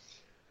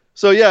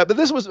 So yeah, but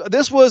this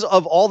was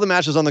of all the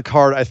matches on the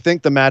card, I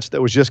think the match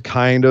that was just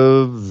kind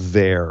of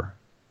there.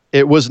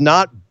 It was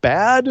not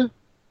bad.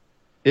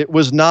 It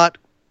was not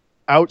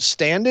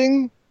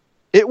outstanding.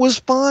 It was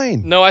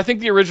fine. No, I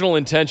think the original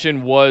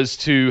intention was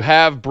to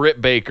have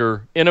Britt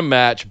Baker in a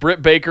match.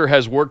 Britt Baker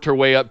has worked her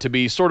way up to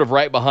be sort of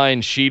right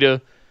behind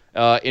Sheeta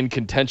in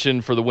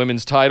contention for the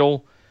women's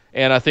title.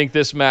 And I think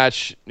this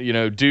match,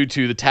 due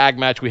to the tag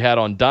match we had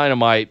on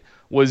Dynamite,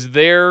 was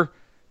there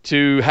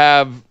to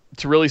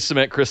really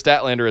cement Chris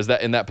Statlander as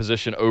in that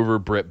position over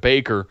Britt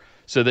Baker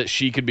so that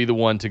she could be the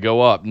one to go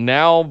up.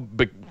 Now,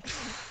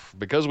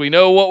 because we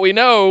know what we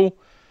know,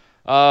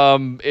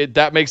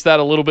 that makes that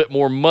a little bit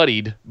more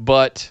muddied.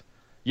 But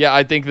yeah,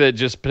 I think that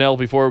just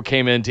Penelope Ford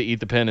came in to eat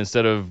the pin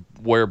instead of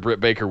where Britt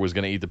Baker was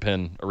going to eat the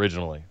pin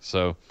originally.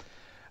 So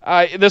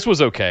this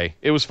was okay.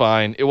 It was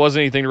fine. It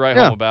wasn't anything to write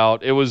home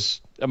about. It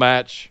was a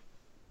match.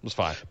 It was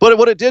fine. But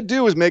what it did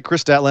do is make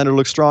Chris Statlander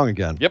look strong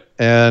again. Yep.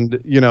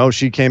 And,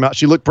 she came out.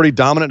 She looked pretty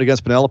dominant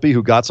against Penelope,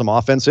 who got some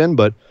offense in,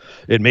 but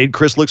it made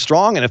Chris look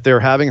strong. And if they're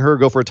having her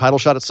go for a title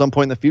shot at some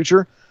point in the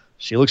future,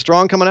 she looks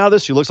strong coming out of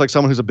this. She looks like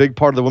someone who's a big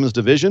part of the women's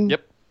division.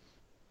 Yep.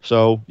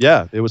 So,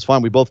 yeah, it was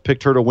fine. We both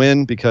picked her to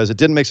win because it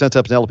didn't make sense to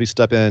have Penelope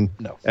step in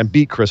and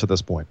beat Chris at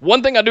this point.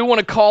 One thing I do want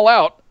to call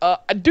out,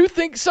 I do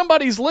think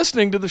somebody's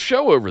listening to the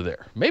show over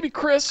there. Maybe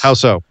Chris. How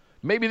so?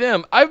 Maybe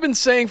them. I've been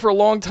saying for a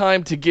long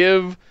time to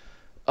give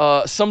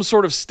some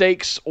sort of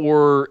stakes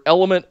or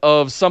element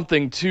of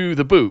something to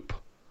the boop.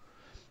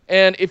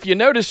 And if you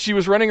notice, she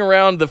was running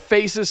around the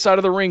faces side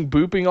of the ring,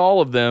 booping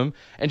all of them,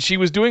 and she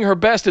was doing her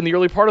best in the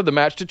early part of the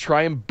match to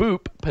try and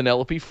boop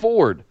Penelope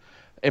Ford.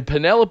 And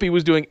Penelope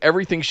was doing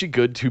everything she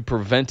could to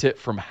prevent it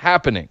from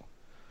happening.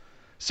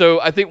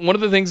 So I think one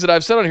of the things that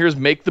I've said on here is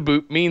make the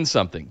boot mean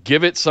something.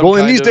 Give it some Well,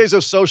 in these days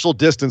of social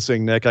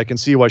distancing, Nick, I can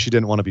see why she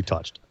didn't want to be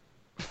touched.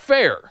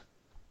 Fair.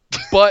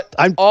 But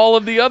all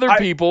of the other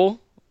people...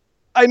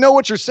 I know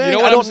what you're saying. You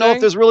know what I don't I'm know saying?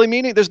 if there's really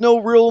meaning. There's no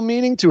real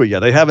meaning to it yet.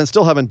 They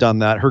still haven't done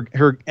that.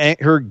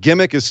 Her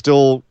gimmick is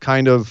still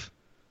kind of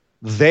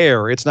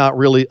there. It's not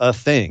really a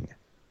thing.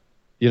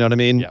 You know what I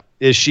mean? Yeah.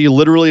 Is she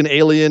literally an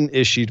alien?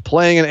 Is she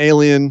playing an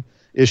alien?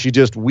 Is she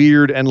just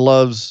weird and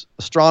loves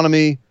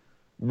astronomy?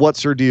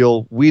 What's her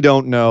deal? We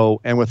don't know.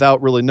 And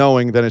without really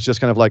knowing, then it's just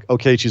kind of like,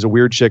 okay, she's a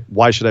weird chick.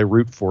 Why should I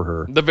root for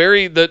her?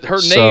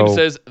 Her name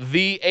says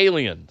The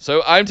Alien.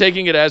 So I'm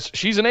taking it as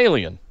she's an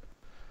alien.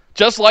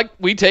 Just like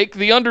we take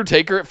The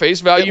Undertaker at face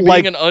value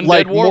being an undead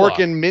like warlock.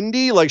 Mork and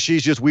Mindy, like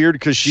she's just weird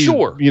because she's,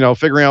 Sure.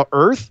 Figuring out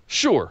Earth.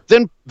 Sure.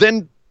 Then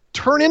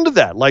turn into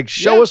that. Like,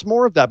 show us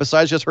more of that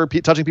besides just her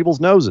touching people's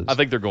noses. I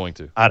think they're going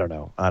to. I don't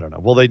know.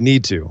 Well, they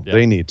need to. Yeah.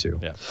 They need to.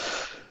 Yeah.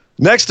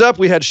 Next up,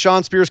 we had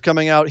Shawn Spears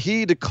coming out.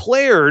 He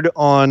declared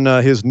on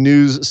his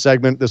news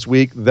segment this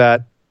week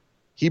that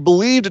he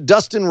believed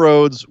Dustin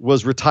Rhodes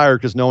was retired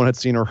because no one had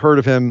seen or heard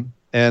of him.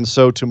 And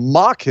so to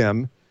mock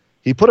him,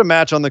 he put a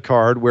match on the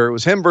card where it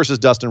was him versus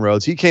Dustin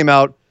Rhodes. He came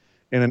out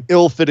in an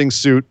ill-fitting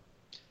suit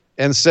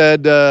and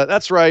said,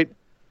 that's right,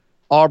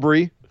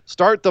 Aubrey,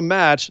 start the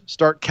match,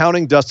 start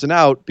counting Dustin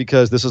out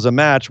because this is a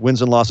match,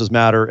 wins and losses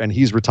matter, and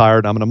he's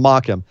retired. I'm going to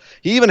mock him.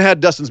 He even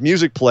had Dustin's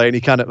music play, and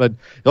he kind of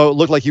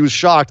looked like he was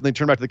shocked, and then he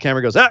turned back to the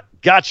camera and goes,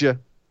 gotcha.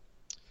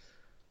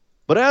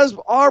 But as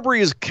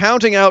Aubrey is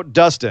counting out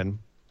Dustin's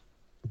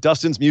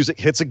music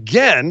hits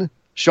again.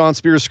 Shawn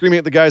Spears screaming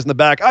at the guys in the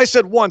back. I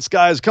said once,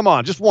 guys. Come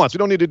on, just once. We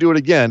don't need to do it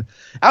again.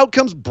 Out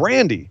comes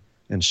Brandy.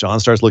 And Shawn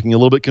starts looking a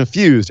little bit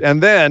confused.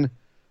 And then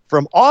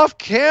from off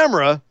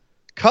camera,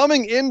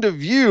 coming into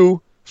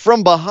view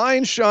from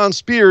behind Shawn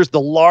Spears,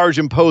 the large,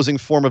 imposing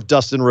form of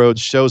Dustin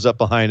Rhodes shows up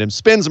behind him,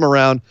 spins him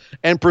around,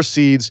 and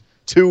proceeds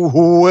to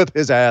whip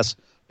his ass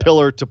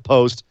pillar to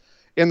post.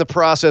 In the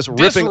process,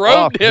 ripping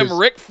off disrobed him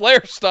Ric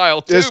Flair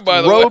style, too,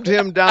 by the way. Disrobed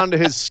him down to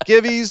his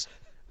skivvies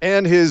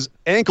and his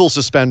ankle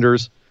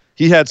suspenders.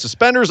 He had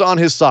suspenders on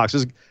his socks.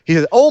 He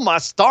had, my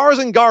stars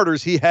and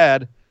garters. He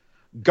had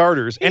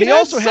garters. And he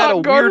also had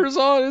a garters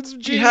on. It's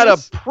genius. He had a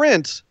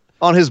print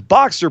on his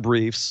boxer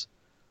briefs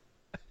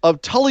of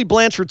Tully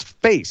Blanchard's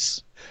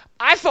face.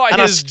 I thought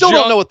and I still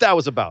don't know what that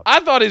was about.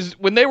 I thought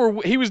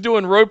he was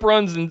doing rope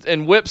runs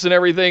and whips and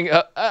everything.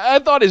 I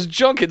thought his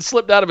junk had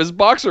slipped out of his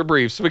boxer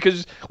briefs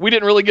because we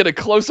didn't really get a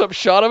close-up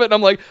shot of it. And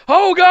I'm like,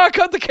 oh, God,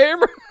 cut the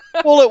camera.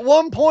 Well, at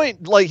one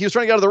point, like he was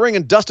trying to get out of the ring,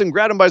 and Dustin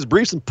grabbed him by his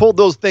briefs and pulled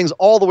those things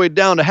all the way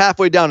down to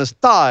halfway down his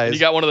thighs. You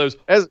got one of those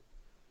kind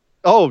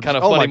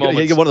of funny moments.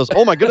 He got one of those.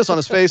 Oh my goodness, on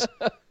his face.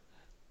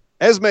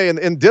 Esme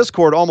in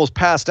Discord almost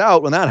passed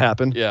out when that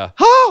happened. Yeah.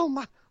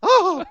 Oh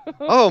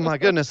my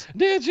goodness.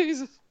 Dear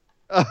Jesus.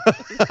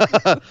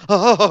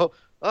 Oh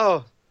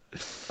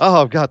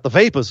God, the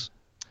vapors.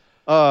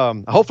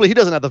 Hopefully he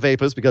doesn't have the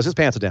vapors because his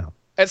pants are down.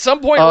 At some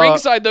point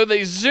ringside, though,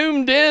 they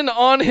zoomed in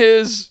on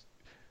his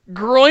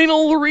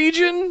groinal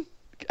region.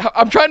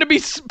 I'm trying to be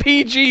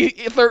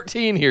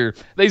PG-13 here.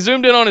 They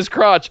zoomed in on his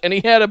crotch, and he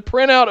had a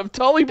printout of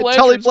Tully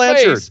Blanchard's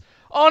face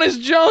on his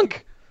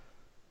junk.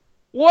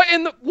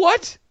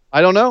 What?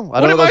 I don't know.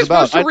 What am I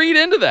supposed to read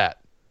into that?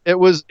 It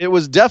was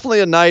definitely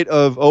a night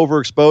of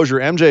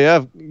overexposure.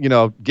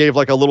 MJF, gave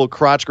like a little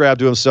crotch grab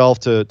to himself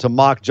to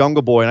mock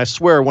Jungle Boy, and I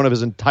swear one of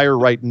his entire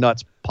right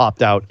nuts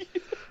popped out.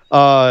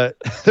 I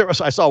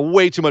saw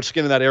way too much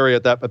skin in that area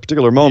at that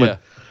particular moment.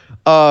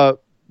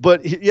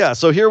 Yeah.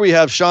 So here we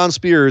have Shawn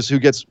Spears, who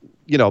gets,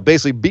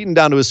 basically beaten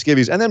down to his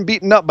skivvies and then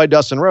beaten up by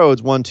Dustin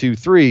Rhodes, 1, 2,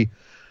 3.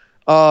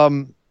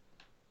 All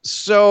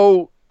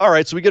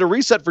right, so we get a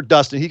reset for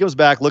Dustin. He comes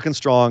back looking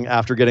strong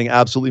after getting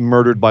absolutely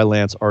murdered by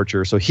Lance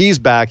Archer. So he's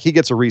back. He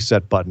gets a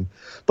reset button.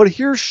 But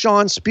here's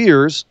Shawn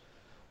Spears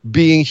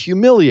being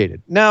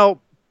humiliated. Now,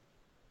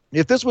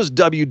 if this was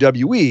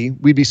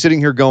WWE, we'd be sitting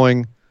here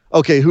going,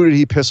 okay, who did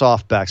he piss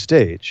off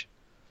backstage?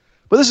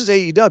 But this is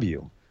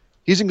AEW.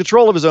 He's in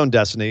control of his own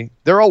destiny.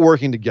 They're all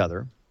working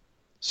together.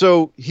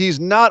 So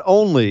he's not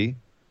only,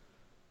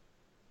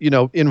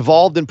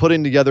 involved in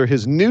putting together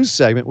his news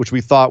segment, which we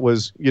thought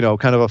was,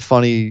 kind of a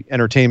funny,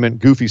 entertainment,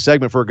 goofy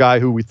segment for a guy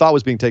who we thought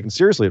was being taken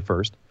seriously at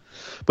first.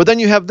 But then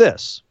you have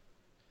this.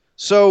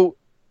 So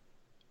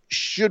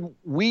should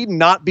we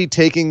not be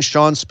taking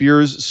Shawn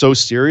Spears so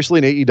seriously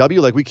in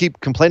AEW? Like, we keep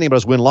complaining about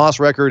his win-loss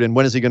record and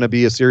when is he going to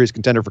be a serious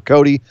contender for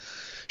Cody?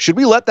 Should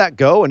we let that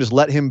go and just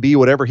let him be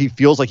whatever he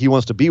feels like he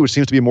wants to be, which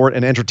seems to be more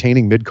an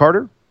entertaining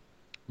mid-carder?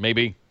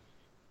 Maybe.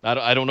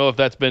 I don't know if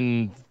that's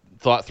been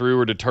thought through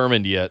or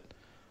determined yet.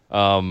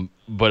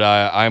 But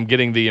I'm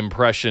getting the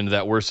impression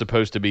that we're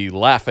supposed to be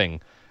laughing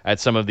at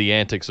some of the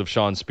antics of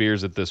Shawn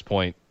Spears at this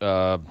point,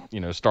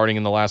 starting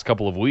in the last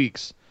couple of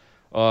weeks,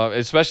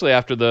 especially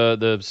after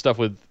the stuff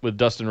with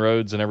Dustin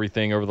Rhodes and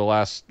everything over the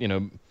last,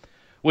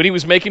 when he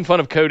was making fun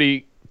of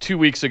Cody 2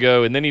 weeks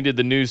ago, and then he did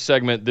the news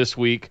segment this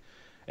week,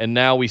 and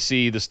now we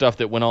see the stuff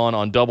that went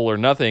on Double or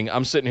Nothing.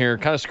 I'm sitting here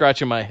kind of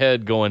scratching my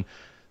head going,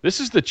 this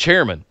is the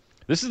chairman.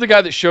 This is the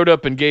guy that showed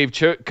up and gave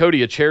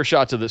Cody a chair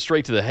shot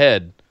straight to the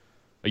head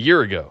a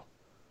year ago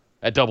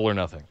at Double or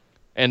Nothing.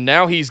 And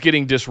now he's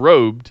getting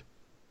disrobed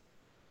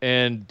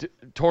and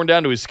torn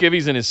down to his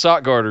skivvies and his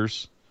sock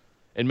garters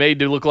and made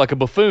to look like a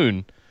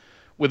buffoon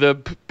with a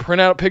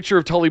printout picture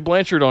of Tully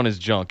Blanchard on his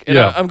junk. And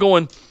I'm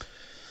going,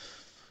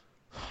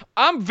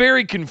 I'm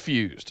very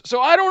confused.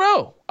 So I don't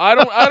know. I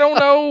don't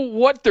know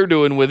what they're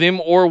doing with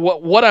him or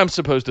what I'm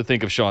supposed to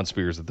think of Shawn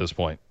Spears at this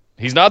point.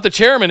 He's not the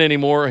chairman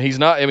anymore. He's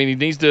not. I mean, he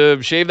needs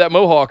to shave that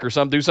mohawk or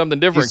something, do something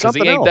different because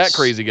he ain't that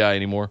crazy guy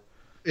anymore.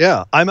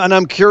 Yeah,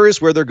 I'm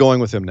curious where they're going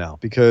with him now,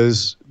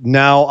 because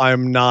now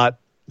I'm not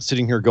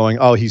sitting here going,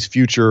 oh, he's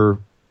future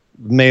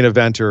main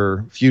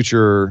eventer,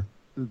 future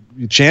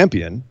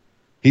champion.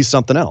 He's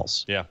something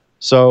else. Yeah.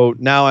 So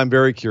now I'm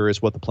very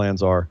curious what the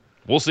plans are.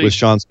 We'll see with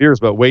Shawn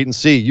Spears, but wait and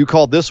see. You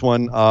called this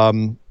one.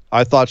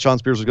 I thought Shawn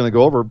Spears was going to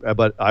go over,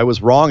 but I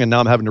was wrong, and now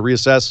I'm having to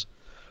reassess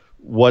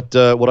what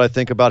I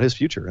think about his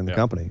future in the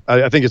company.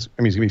 I think he's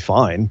going to be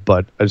fine,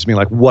 but I just mean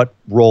like what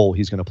role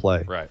he's going to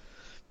play. Right.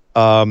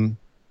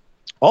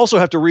 Also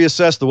have to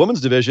reassess the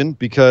women's division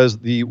because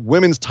the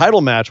women's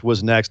title match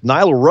was next.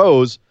 Nyla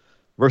Rose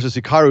versus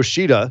Hikaru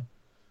Shida.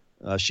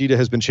 Shida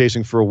has been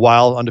chasing for a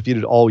while,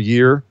 undefeated all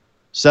year,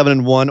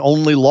 7-1,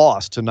 only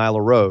lost to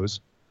Nyla Rose.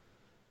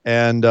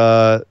 And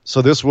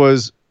so this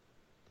was,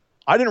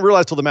 I didn't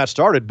realize till the match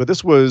started, but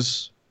this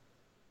was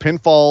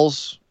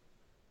pinfalls,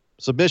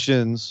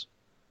 submissions,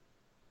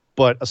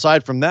 but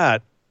aside from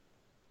that,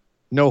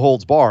 no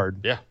holds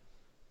barred. Yeah.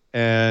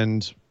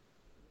 And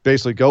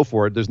basically go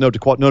for it. There's no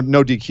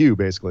DQ,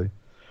 basically.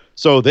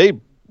 So they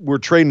were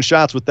trading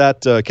shots with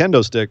that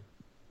kendo stick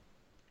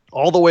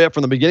all the way up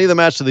from the beginning of the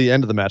match to the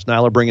end of the match.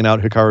 Nyla bringing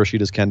out Hikaru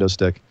Shida's kendo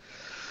stick.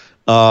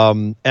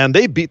 And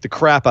they beat the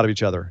crap out of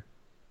each other.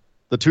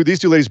 These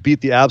two ladies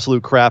beat the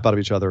absolute crap out of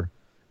each other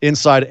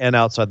inside and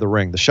outside the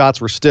ring. The shots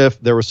were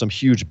stiff. There were some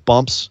huge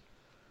bumps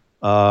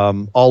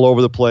all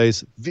over the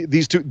place.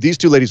 These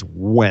two ladies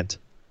went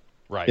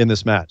in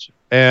this match.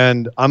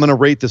 And I'm going to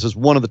rate this as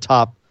one of the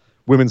top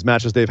women's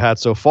matches they've had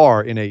so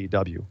far in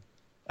AEW,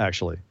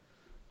 actually.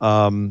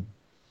 And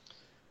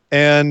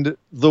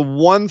the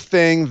one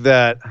thing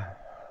that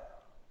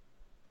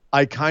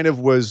I kind of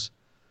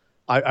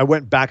I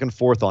went back and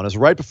forth on is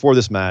right before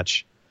this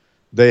match,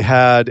 they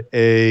had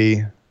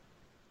an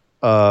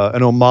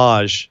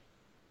homage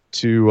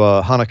to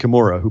Hana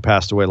Kimura, who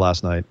passed away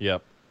last night.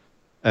 Yep.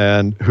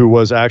 And who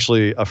was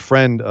actually a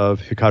friend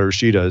of Hikaru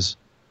Shida's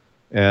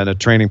and a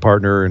training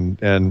partner,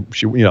 and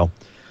she,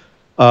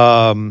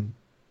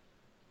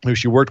 who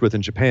she worked with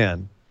in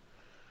Japan.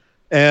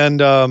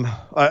 And,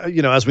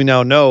 as we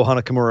now know,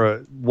 Hana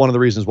Kimura, one of the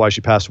reasons why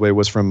she passed away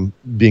was from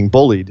being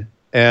bullied.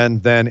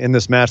 And then in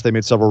this match, they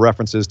made several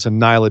references to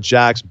Nyla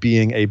Jax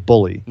being a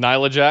bully.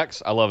 Nyla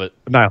Jax? I love it.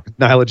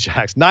 Nyla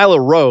Jax. Nyla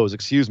Rose,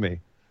 excuse me,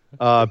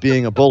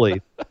 being a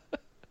bully.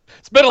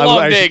 It's been a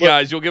long day,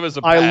 guys. You'll give us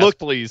a pass,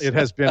 please. It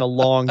has been a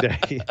long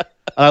day.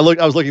 I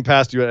was looking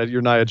past you at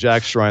your Nia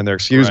Jax shrine there.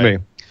 Excuse me.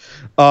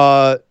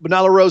 But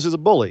Nyla Rose is a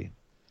bully.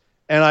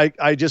 And I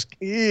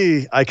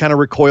kind of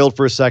recoiled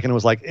for a second and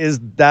was like,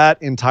 is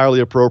that entirely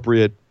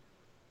appropriate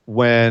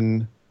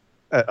when,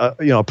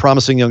 a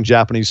promising young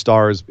Japanese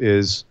star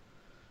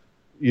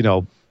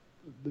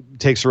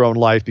takes her own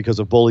life because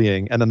of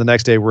bullying. And then the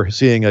next day we're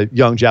seeing a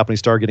young Japanese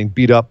star getting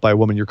beat up by a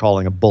woman you're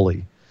calling a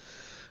bully.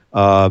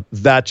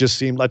 That just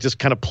seemed like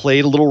kind of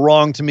played a little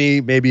wrong to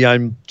me. Maybe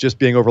I'm just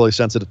being overly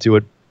sensitive to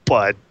it,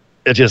 but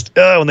it just,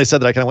 when they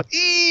said that, I kind of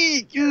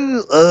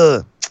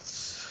went,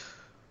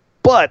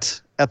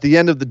 But at the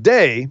end of the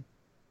day,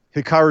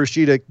 Hikaru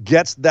Shida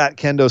gets that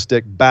kendo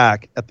stick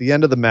back at the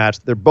end of the match.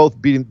 They're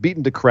both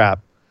beaten to crap,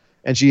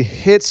 and she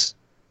hits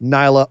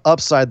Nyla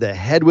upside the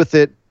head with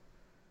it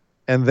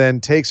and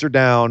then takes her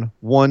down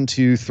 1,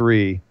 2,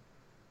 3.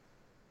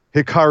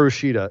 Hikaru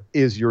Shida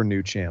is your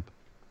new champ.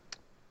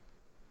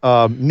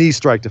 Knee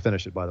strike to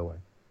finish it, by the way,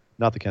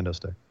 not the kendo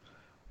stick.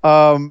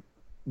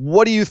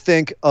 What do you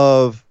think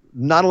of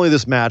not only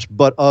this match,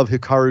 but of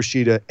Hikaru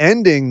Shida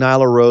ending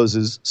Nyla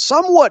Rose's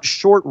somewhat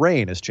short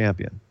reign as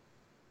champion?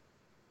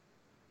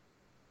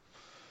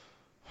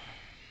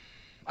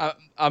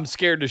 I'm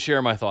scared to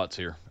share my thoughts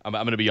here. I'm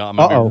going to be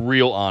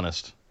real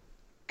honest.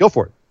 Go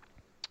for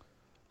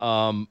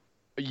it.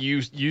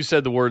 You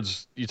said the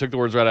words. You took the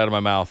words right out of my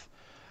mouth.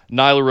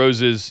 Nyla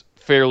Rose's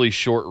fairly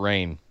short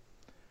reign,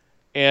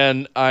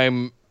 and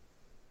I'm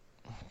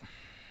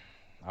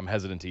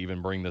hesitant to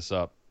even bring this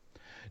up.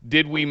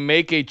 Did we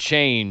make a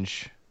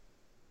change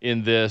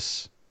in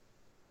this,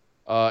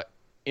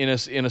 in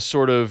a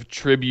sort of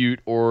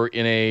tribute or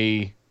in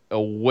a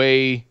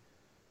way?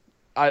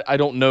 I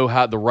don't know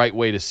how the right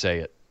way to say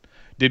it.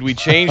 Did we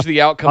change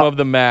the outcome of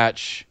the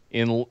match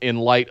in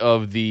light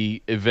of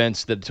the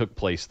events that took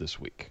place this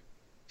week?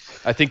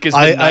 I think is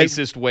the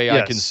nicest way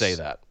I can say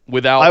that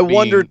without. I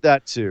wondered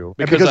that too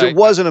because it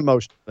was an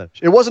emotional finish.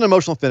 It was an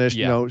emotional finish.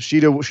 Yeah.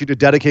 She'd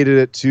dedicated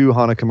it to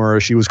Hana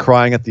Kimura. She was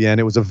crying at the end.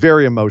 It was a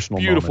very emotional,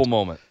 beautiful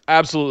moment.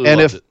 Absolutely,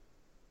 and loved it.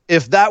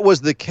 If that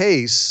was the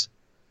case,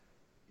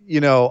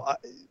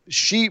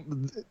 she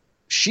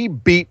she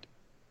beat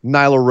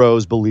Nyla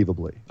Rose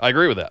believably. I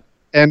agree with that.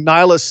 And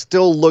Nyla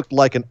still looked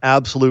like an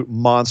absolute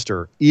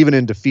monster, even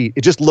in defeat.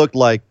 It just looked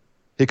like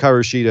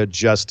Hikaru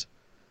Shida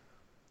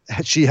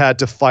she had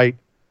to fight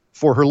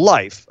for her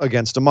life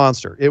against a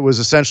monster. It was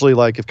essentially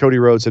like if Cody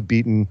Rhodes had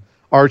beaten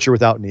Archer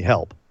without any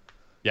help.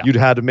 Yeah. You'd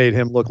had to made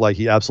him look like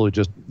he absolutely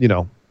just, manned up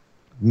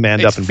and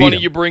beat him. It's funny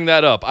you bring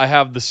that up. I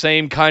have the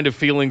same kind of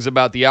feelings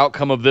about the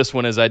outcome of this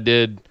one as I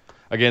did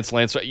against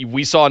Lance.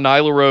 We saw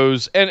Nyla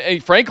Rose,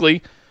 and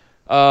frankly,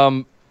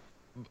 Hikaru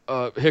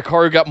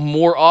got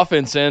more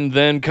offense in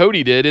than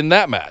Cody did in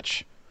that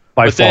match.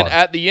 But then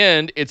at the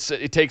end,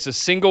 it takes a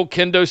single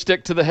kendo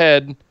stick to the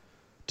head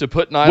to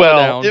put Nyla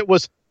down. It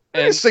was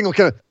a single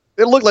kendo.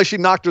 It looked like she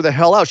knocked her the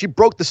hell out. She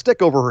broke the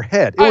stick over her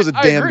head. It was a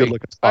damn good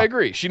looking spot. I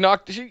agree. You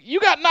got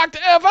knocked the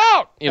F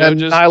out.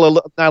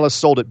 Nyla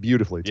sold it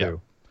beautifully too. Yeah.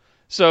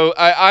 So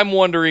I'm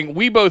wondering,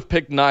 we both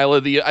picked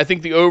Nyla. I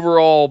think the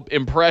overall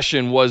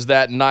impression was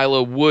that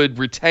Nyla would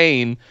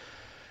retain,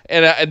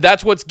 and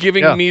that's what's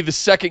giving me the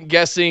second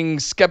guessing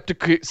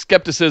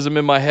skepticism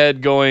in my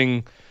head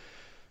going,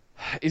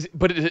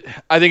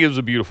 I think it was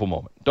a beautiful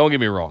moment. Don't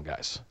get me wrong,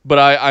 guys. But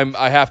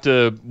I have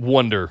to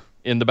wonder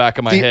in the back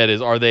of my head is,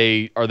 are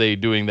they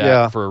doing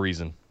that for a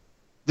reason?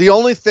 The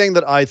only thing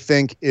that I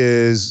think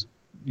is,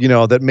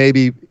 that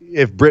maybe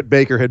if Britt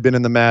Baker had been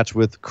in the match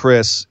with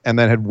Chris and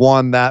then had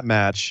won that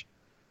match,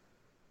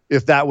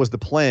 if that was the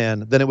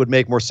plan, then it would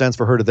make more sense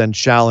for her to then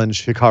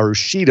challenge Hikaru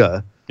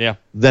Shida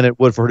than it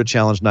would for her to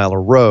challenge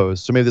Nyla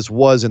Rose. So maybe this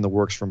was in the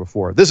works from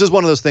before. This is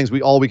one of those things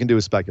all we can do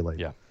is speculate.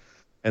 Yeah.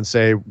 And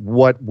say,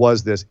 what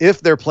was this?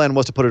 If their plan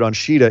was to put it on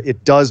Shida,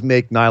 it does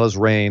make Nyla's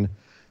reign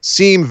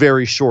seem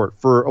very short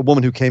for a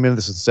woman who came into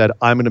this and said,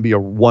 I'm going to be a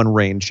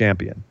one-reign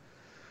champion,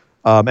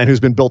 and who's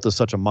been built as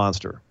such a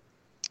monster.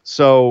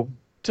 So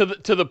to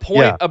the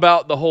point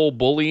about the whole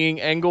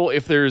bullying angle,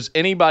 if there's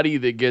anybody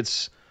that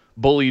gets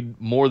bullied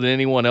more than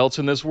anyone else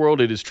in this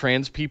world, it is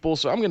trans people.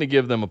 So I'm going to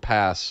give them a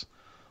pass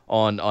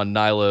on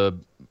Nyla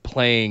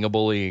playing a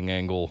bullying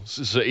angle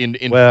in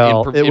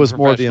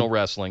professional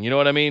wrestling. You know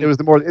what I mean? It was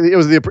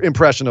the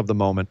impression of the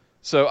moment.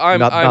 So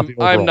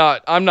I'm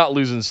not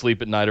losing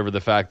sleep at night over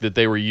the fact that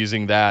they were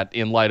using that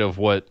in light of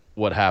what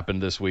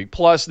happened this week.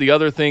 Plus, the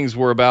other things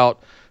were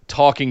about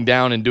talking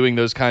down and doing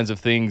those kinds of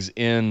things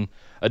in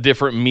a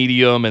different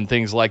medium and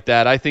things like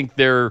that. I think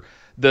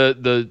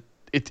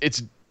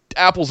it's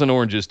apples and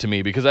oranges to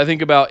me, because I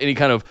think about any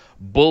kind of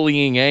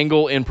bullying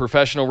angle in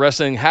professional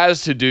wrestling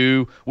has to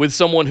do with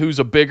someone who's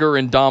a bigger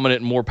and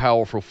dominant and more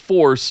powerful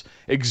force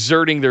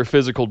exerting their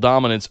physical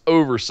dominance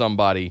over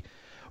somebody,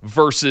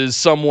 versus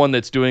someone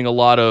that's doing a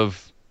lot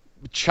of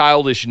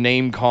childish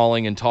name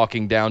calling and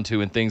talking down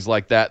to and things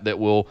like that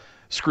will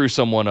screw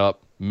someone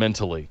up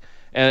mentally.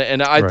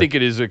 And I think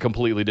it is a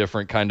completely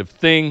different kind of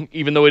thing,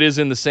 even though it is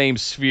in the same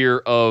sphere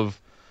of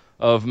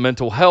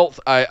mental health.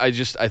 I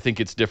think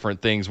it's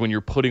different things when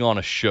you're putting on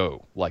a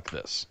show like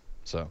this.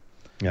 So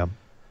yeah.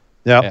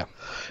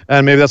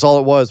 And maybe that's all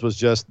it was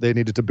just they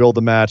needed to build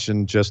the match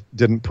and just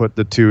didn't put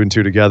the two and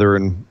two together,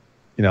 and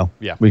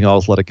we can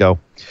always let it go.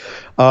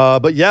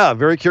 But yeah,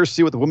 very curious to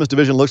see what the women's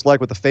division looks like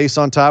with the face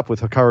on top, with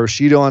Hikaru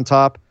Shida on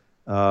top.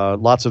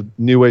 Lots of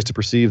new ways to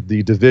perceive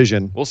the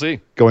division. We'll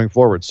see going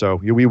forward. So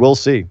we will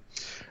see.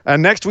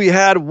 And next we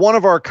had one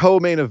of our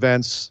co-main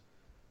events,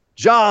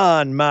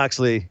 Jon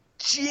Moxley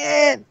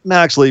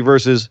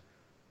versus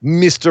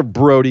Mr.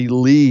 Brody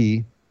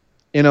Lee,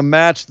 in a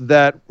match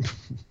that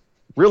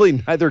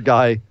really neither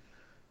guy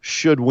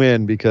should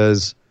win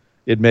because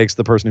it makes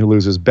the person who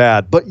loses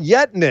bad. But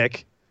yet,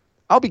 Nick,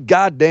 I'll be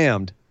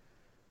goddamned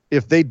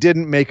if they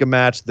didn't make a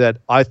match that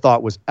I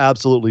thought was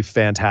absolutely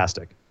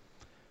fantastic.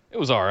 It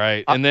was all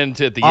right. And then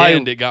at the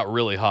end, it got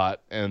really hot.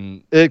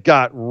 And it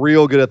got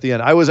real good at the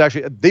end.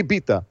 They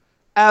beat the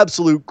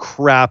absolute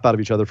crap out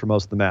of each other for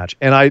most of the match.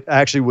 And I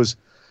actually was,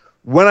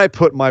 when I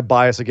put my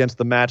bias against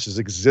the match's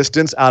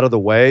existence out of the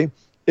way,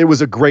 it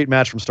was a great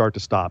match from start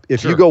to stop.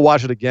 If you go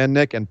watch it again,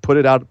 Nick, and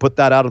put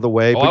that out of the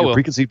way, put your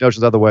preconceived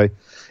notions out of the way,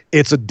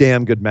 it's a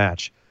damn good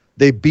match.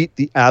 They beat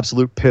the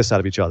absolute piss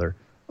out of each other.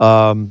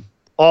 All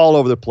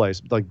over the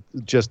place. Like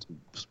just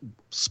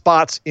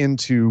spots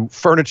into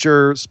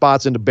furniture,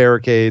 spots into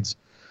barricades,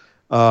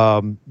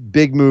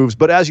 big moves.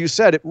 But as you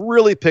said, it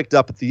really picked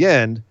up at the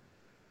end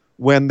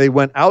when they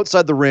went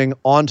outside the ring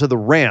onto the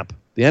ramp,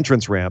 the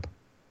entrance ramp.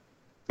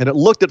 And it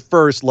looked at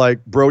first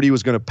like Brody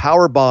was going to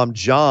powerbomb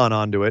John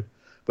onto it,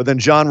 but then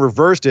John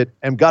reversed it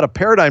and got a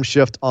paradigm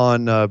shift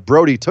on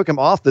Brody, took him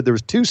off there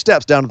was 2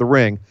 steps down to the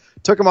ring,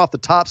 took him off the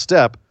top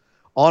step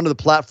onto the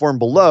platform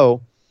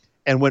below,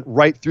 and went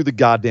right through the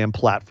goddamn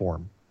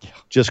platform.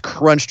 Just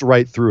crunched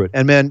right through it.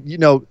 And man,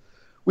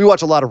 we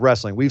watch a lot of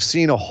wrestling. We've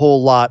seen a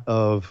whole lot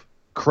of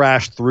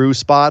crash through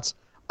spots.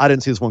 I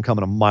didn't see this one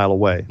coming a mile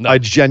away. No. I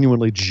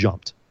genuinely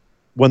jumped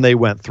when they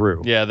went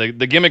through. Yeah, the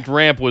gimmick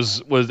ramp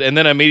was, and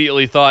then I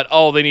immediately thought,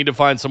 they need to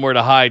find somewhere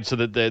to hide so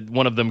that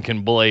one of them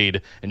can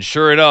blade. And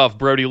sure enough,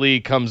 Brody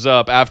Lee comes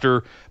up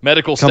after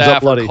medical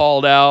staff are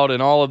called out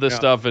and all of this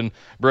stuff, and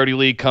Brody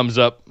Lee comes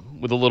up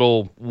with a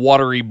little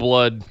watery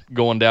blood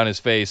going down his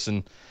face.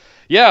 And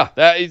Yeah,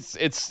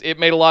 it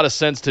made a lot of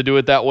sense to do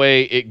it that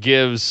way. It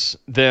gives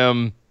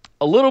them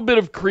a little bit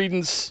of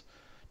credence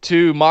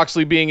to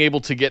Moxley being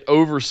able to get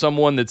over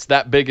someone that's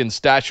that big in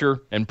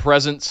stature and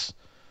presence.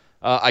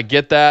 I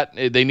get that.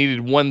 They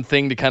needed one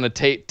thing to kind of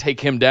take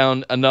him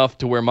down enough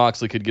to where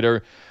Moxley could get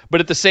over. But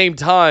at the same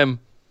time,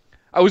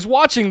 I was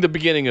watching the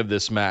beginning of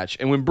this match,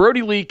 and when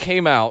Brody Lee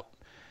came out,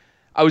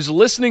 I was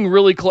listening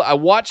really close. I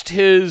watched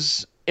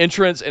his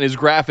entrance and his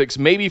graphics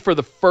maybe for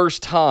the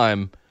first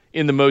time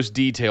in the most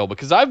detail,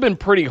 because I've been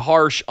pretty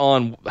harsh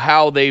on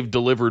how they've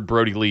delivered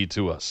Brody Lee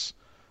to us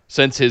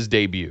since his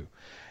debut.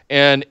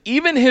 And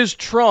even his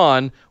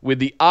Tron, with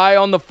the eye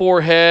on the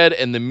forehead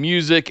and the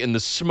music and the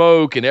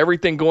smoke and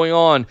everything going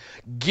on,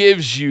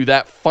 gives you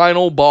that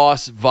final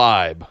boss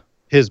vibe.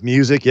 His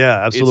music,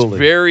 yeah, absolutely. It's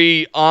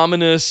very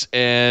ominous,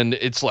 and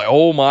it's like,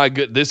 oh my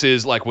god, this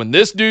is like when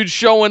this dude's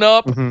showing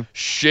up,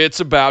 shit's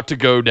about to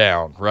go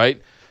down,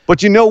 right?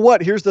 But you know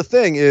what? Here's the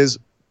thing is,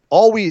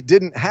 all we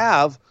didn't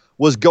have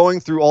was going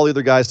through all the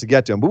other guys to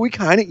get to him. But we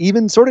kind of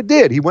even sort of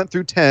did. He went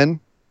through 10.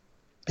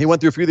 He went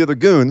through a few of the other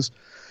goons.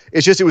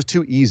 It's just it was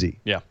too easy.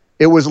 Yeah.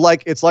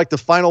 It's like the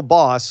final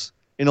boss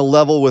in a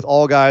level with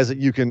all guys that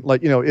you can,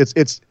 like, you know,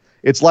 it's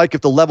like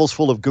if the level's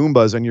full of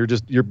Goombas and you're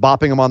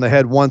bopping them on the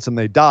head once and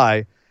they die,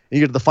 and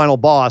you get to the final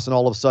boss and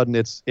all of a sudden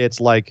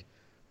it's like,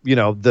 you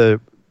know,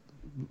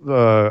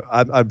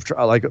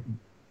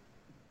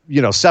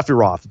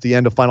 Sephiroth at the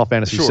end of Final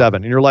Fantasy VII,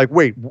 and you're like,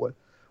 wait,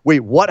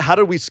 what? How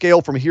did we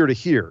scale from here to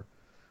here?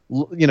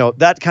 You know,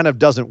 that kind of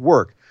doesn't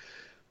work,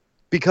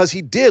 because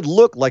he did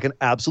look like an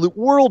absolute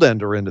world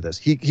ender into this.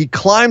 He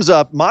climbs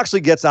up.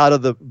 Moxley gets out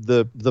of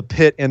the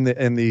pit in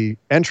the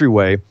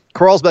entryway,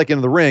 crawls back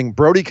into the ring.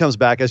 Brody comes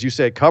back, as you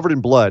say, covered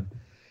in blood.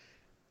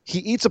 He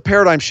eats a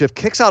paradigm shift,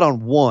 kicks out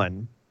on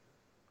one.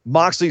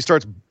 Moxley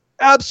starts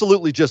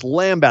absolutely just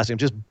lambasting him,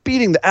 just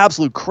beating the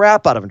absolute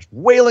crap out of him, just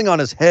wailing on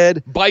his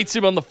head. Bites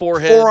him on the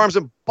forehead. Forearms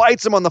him,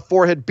 bites him on the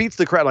forehead, beats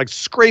the crap, like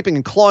scraping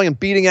and clawing and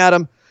beating at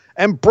him.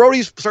 And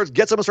Brody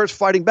gets up and starts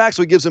fighting back,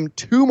 so he gives him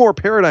 2 more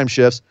paradigm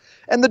shifts,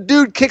 and the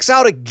dude kicks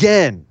out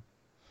again.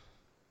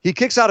 He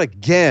kicks out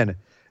again,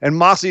 and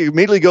Moxley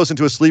immediately goes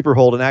into a sleeper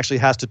hold and actually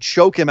has to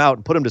choke him out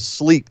and put him to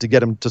sleep to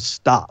get him to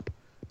stop,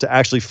 to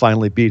actually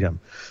finally beat him.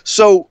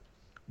 So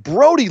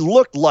Brody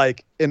looked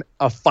like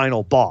a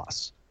final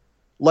boss.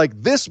 Like,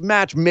 this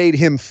match made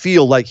him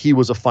feel like he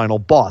was a final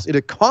boss. It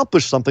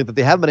accomplished something that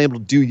they haven't been able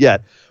to do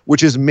yet,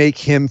 which is make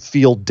him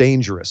feel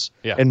dangerous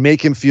and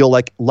make him feel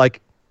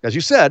like, as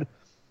you said,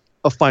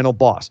 a final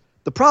boss.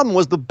 The problem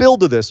was the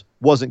build of this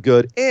wasn't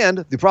good, and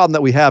the problem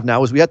that we have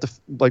now is we have to,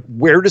 like,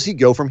 where does he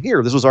go from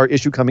here? This was our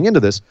issue coming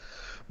into this.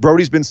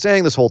 Brody's been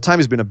saying this whole time,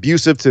 he's been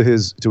abusive to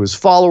his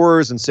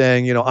followers and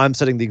saying, you know, I'm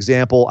setting the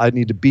example. I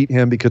need to beat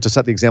him to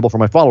set the example for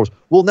my followers.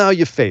 Well, now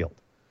you failed.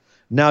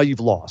 Now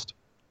you've lost.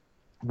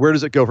 Where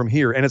does it go from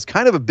here? And it's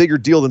kind of a bigger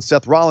deal than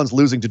Seth Rollins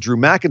losing to Drew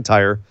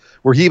McIntyre,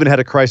 where he even had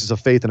a crisis of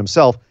faith in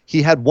himself.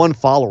 He had one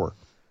follower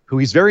who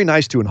he's very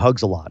nice to and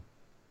hugs a lot.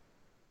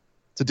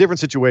 It's a different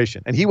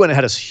situation. And he went and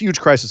had a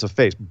huge crisis of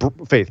faith.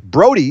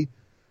 Brody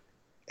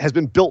has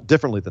been built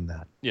differently than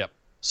that. Yep.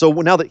 So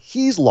now that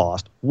he's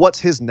lost, what's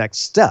his next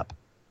step?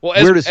 Well,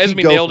 Esme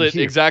nailed it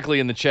exactly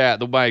in the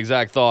chat. My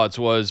exact thoughts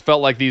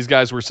felt like these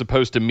guys were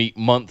supposed to meet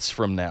months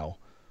from now.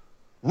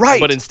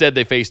 Right. But instead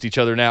they faced each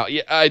other now.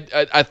 Yeah,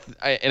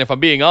 and if I'm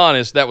being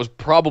honest, that was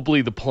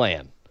probably the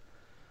plan.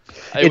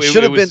 It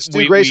should have been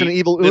Stu Grayson and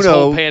Evil Uno. This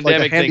whole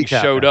pandemic thing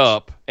showed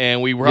up,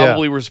 and we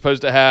probably were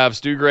supposed to have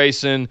Stu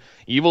Grayson,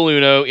 Evil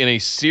Uno in a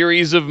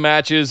series of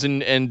matches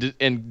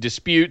and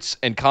disputes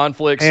and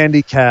conflicts,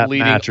 handicap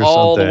leading match or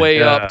all something. the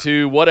way up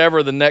to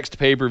whatever the next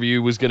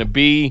pay-per-view was going to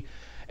be.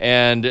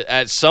 And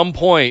at some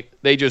point,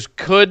 they just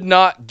could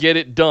not get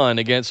it done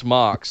against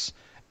Mox,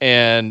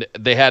 and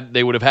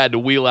they would have had to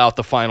wheel out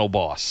the final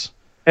boss.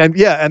 And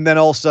then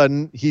all of a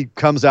sudden he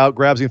comes out,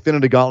 grabs the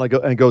Infinity Gauntlet,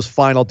 and goes,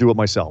 "Fine, I'll do it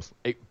myself."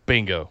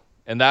 Bingo.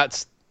 And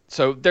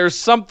so there's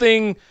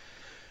something.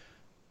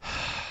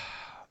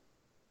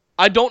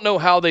 I don't know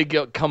how they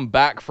come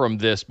back from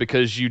this,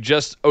 because you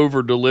just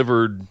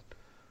over-delivered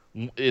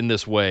in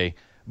this way.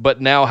 But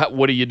now,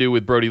 what do you do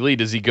with Brody Lee?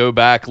 Does he go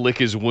back, lick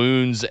his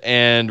wounds,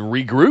 and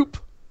regroup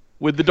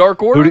with the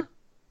Dark Order?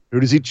 Who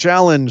does he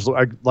challenge?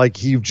 Like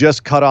he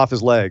just cut off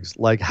his legs.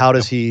 Like, how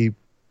does he?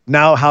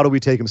 Now, how do we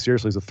take him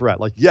seriously as a threat?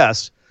 Like,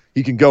 yes,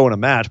 he can go in a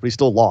match, but he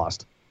still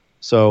lost.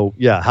 So,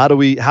 yeah, how do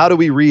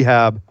we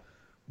rehab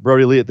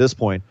Brody Lee at this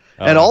point?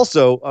 And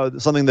also,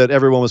 something that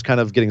everyone was kind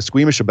of getting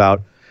squeamish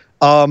about,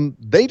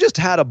 they just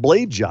had a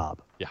blade job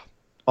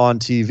on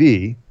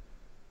TV,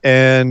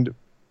 and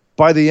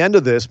by the end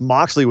of this,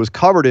 Moxley was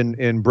covered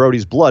in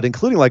Brody's blood,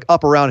 including like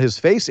up around his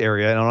face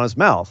area and on his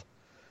mouth.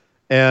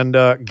 And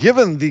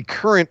given the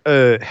current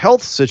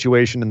health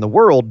situation in the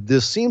world,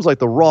 this seems like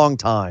the wrong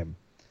time.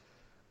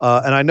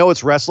 And I know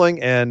it's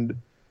wrestling, and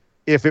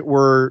if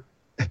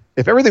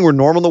everything were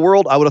normal in the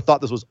world, I would have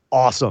thought this was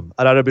awesome.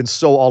 And I'd have been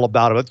so all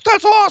about it.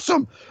 That's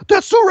awesome.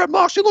 That's so right.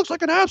 Moxley looks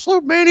like an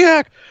absolute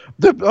maniac.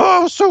 It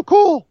was so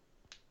cool.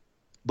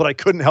 But I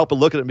couldn't help but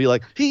look at it and be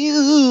like,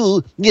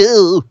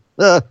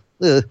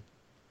 the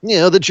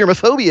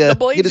germophobia. The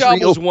blade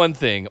job was one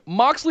thing.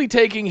 Moxley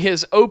taking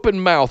his open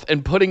mouth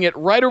and putting it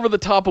right over the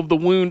top of the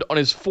wound on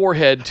his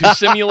forehead to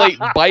simulate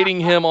biting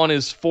him on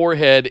his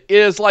forehead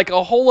is like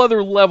a whole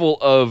other level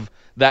of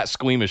that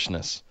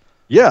squeamishness.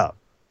 Yeah.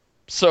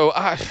 So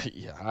I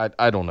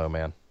don't know,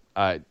 man.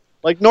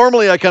 Like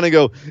normally I kind of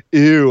go,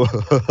 ew,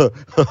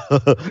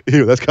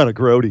 ew, that's kind of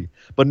grody.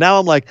 But now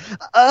I'm like,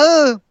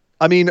 I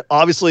mean,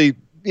 obviously,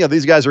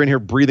 these guys are in here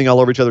breathing all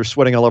over each other,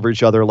 sweating all over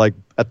each other. Like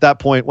at that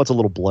point, what's a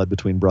little blood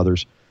between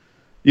brothers?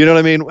 You know what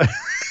I mean?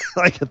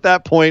 Like at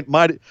that point,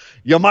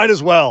 you might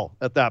as well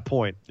at that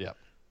point. Yeah.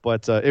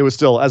 But it was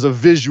still, as a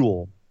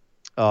visual,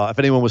 if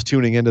anyone was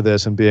tuning into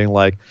this and being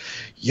like,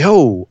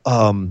 yo,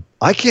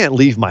 I can't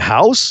leave my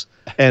house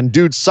and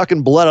dude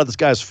sucking blood out of this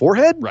guy's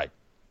forehead? Right.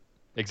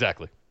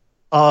 Exactly.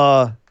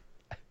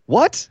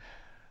 What?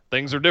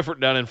 Things are different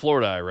down in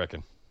Florida, I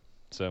reckon.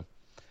 So,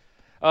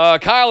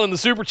 Kyle in the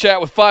super chat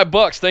with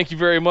 $5. Thank you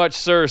very much,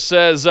 sir.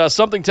 Says,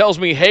 something tells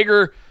me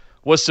Hager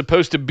was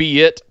supposed to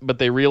be it, but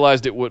they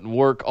realized it wouldn't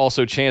work.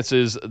 Also,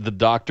 chances the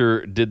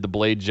doctor did the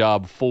blade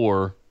job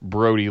for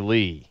Brody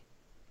Lee.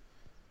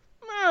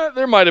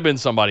 There might have been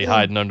somebody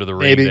hiding under the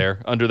ring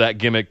there, under that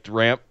gimmicked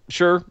ramp.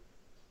 Sure.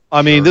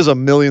 I mean, there's a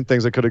million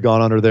things that could have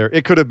gone under there.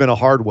 It could have been a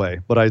hard way,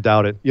 but I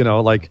doubt it. Who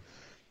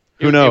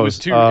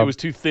knows? It was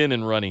too thin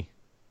and runny.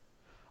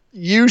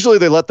 Usually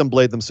they let them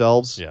blade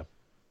themselves. Yeah.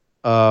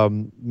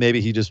 Maybe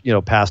he just,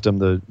 passed him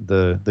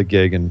the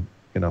gig and,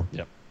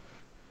 Yep.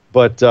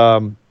 But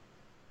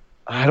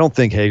I don't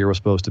think Hager was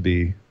supposed to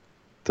be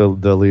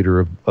the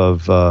leader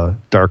of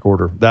Dark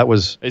Order.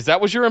 Is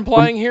that what you're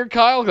implying here,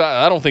 Kyle?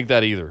 I don't think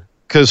that either.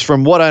 Because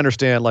from what I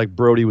understand, like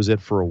Brody was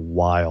it for a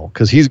while.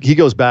 Because he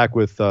goes back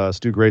with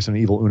Stu Grayson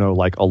and Evil Uno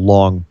like a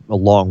long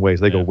ways.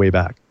 They go way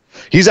back.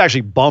 He's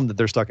actually bummed that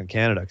they're stuck in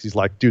Canada. Because he's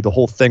like, dude, the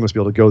whole thing was to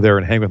be able to go there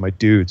and hang with my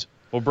dudes.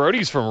 Well,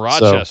 Brody's from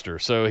Rochester,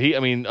 so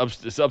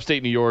it's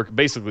upstate New York,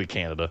 basically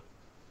Canada.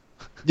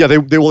 Yeah, they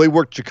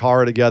worked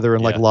Chikara together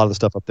and like a lot of the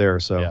stuff up there.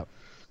 So,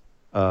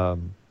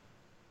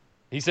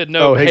 he said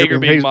no. Hager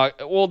being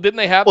mocked. Well, didn't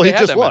they have? Well, they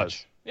had that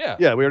match. Yeah,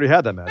 yeah, we already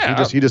had that match.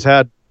 Yeah. He just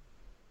had.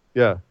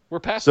 Yeah, we're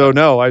past. So that.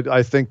 No,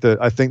 I think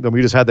that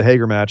we just had the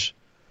Hager match,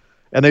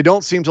 and they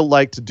don't seem to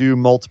like to do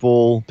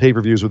multiple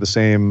pay-per-views with the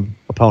same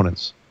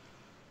opponents.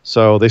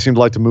 So they seem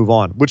to like to move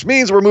on, which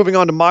means we're moving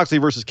on to Moxley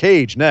versus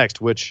Cage next,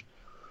 which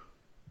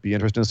be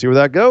interesting to see where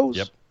that goes.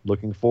 Yep.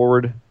 Looking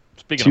forward.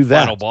 Speaking to of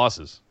that. Final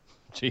bosses.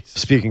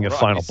 Jesus Speaking Christ. of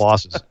final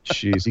bosses,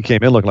 jeez, he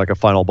came in looking like a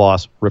final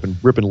boss,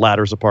 ripping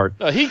ladders apart.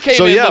 He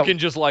came in looking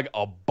just like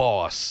a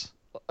boss.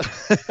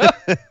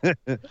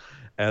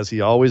 As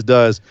he always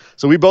does.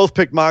 So we both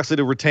picked Moxley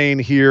to retain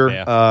here.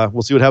 Yeah.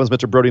 We'll see what happens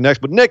with Mr. Brody next.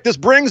 But Nick, this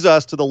brings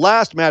us to the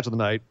last match of the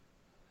night.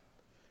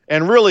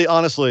 And really,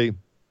 honestly,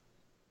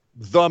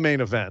 the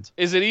main event.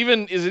 Is it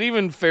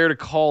even fair to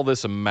call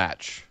this a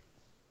match?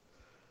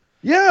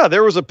 Yeah,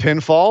 there was a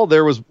pinfall.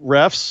 There was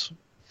refs.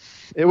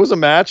 It was a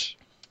match.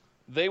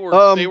 They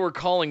were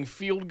calling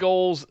field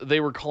goals. They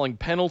were calling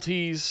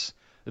penalties.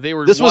 They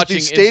were. This was watching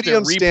the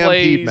Stadium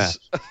Stampede match.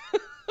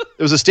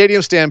 It was a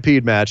Stadium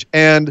Stampede match,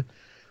 and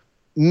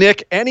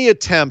Nick, any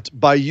attempt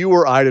by you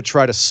or I to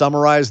try to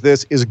summarize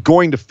this is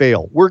going to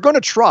fail. We're going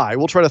to try.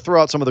 We'll try to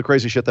throw out some of the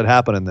crazy shit that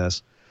happened in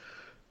this,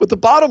 but the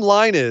bottom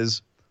line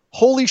is,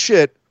 holy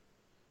shit!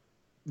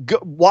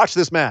 Watch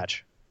this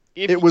match.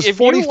 It was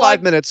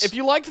 45 minutes. If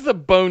you liked the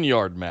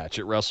Boneyard match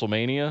at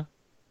WrestleMania,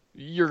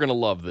 you're going to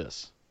love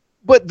this.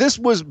 But this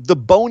was the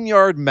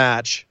Boneyard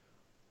match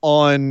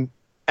on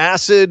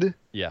acid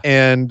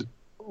and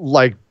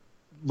like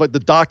the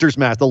doctor's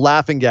match, the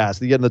laughing gas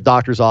they get in the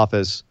doctor's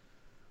office,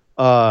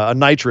 a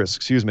nitrous,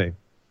 excuse me.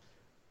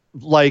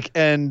 Like,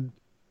 and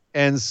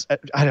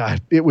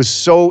it was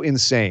so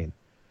insane.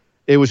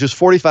 It was just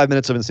 45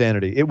 minutes of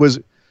insanity. It was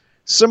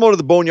similar to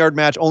the Boneyard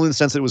match, only in the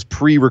sense that it was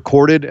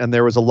pre-recorded and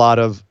there was a lot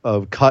of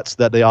cuts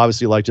that they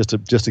obviously like just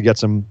to get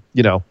some,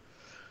 that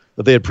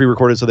they had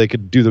pre-recorded so they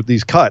could do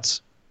these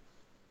cuts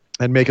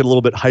and make it a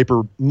little bit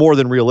more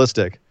than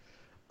realistic.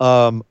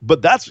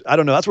 But that's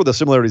where the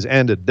similarities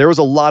ended. There was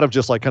a lot of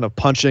just like kind of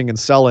punching and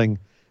selling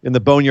in the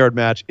Boneyard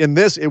match. In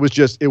this, it was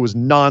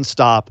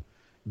nonstop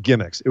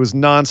gimmicks. It was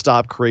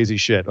nonstop crazy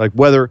shit. Like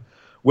whether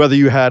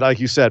you had, like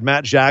you said,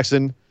 Matt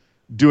Jackson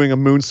doing a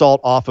moonsault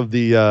off of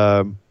the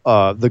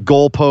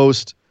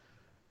goalpost.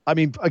 I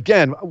mean,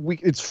 again,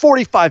 it's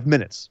 45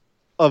 minutes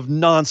of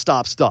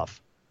nonstop stuff.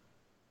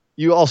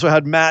 You also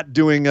had Matt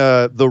doing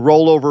the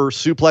rollover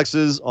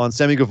suplexes on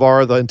Sammy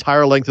Guevara the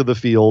entire length of the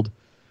field.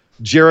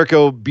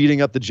 Jericho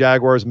beating up the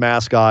Jaguars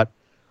mascot,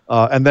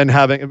 and then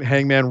having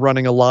Hangman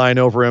running a line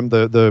over him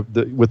with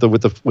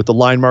the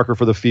line marker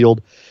for the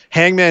field.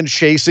 Hangman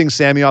chasing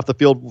Sammy off the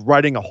field,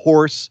 riding a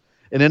horse,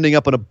 and ending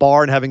up in a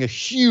bar and having a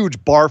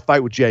huge bar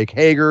fight with Jake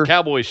Hager.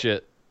 Cowboy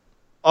shit.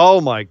 Oh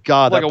my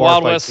God, like that a bar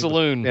Wild fight West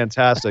saloon.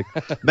 Fantastic.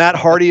 Matt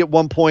Hardy at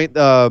one point.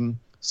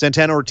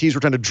 Santana Ortiz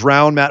were trying to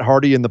drown Matt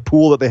Hardy in the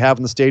pool that they have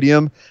in the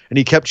stadium, and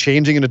he kept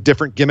changing into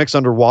different gimmicks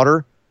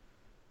underwater.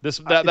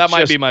 That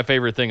might be my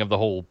favorite thing of the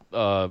whole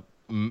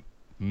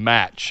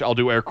match. I'll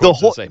do air The quotes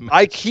whole, and say match.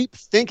 I keep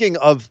thinking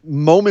of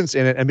moments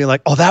in it and being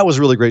like, oh, that was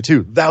really great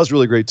too. That was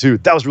really great too.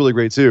 That was really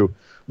great too.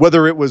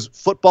 Whether it was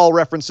football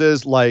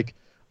references like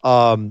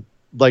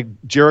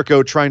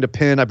Jericho trying to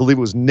pin, I believe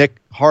it was Nick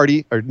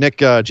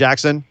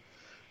Jackson,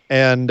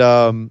 and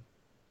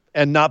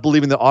not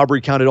believing that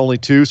Aubrey counted only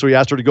 2, so he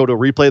asked her to go to a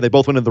replay. They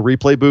both went into the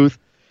replay booth,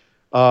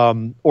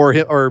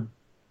 or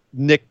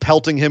Nick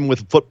pelting him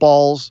with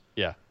footballs.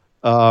 Yeah.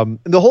 And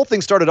the whole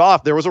thing started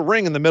off. There was a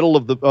ring in the middle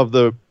of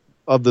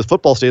the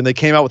football stadium. They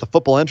came out with the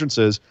football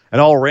entrances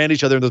and all ran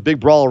each other in this big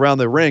brawl around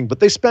the ring. But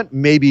they spent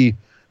maybe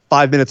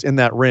 5 minutes in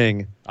that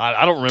ring.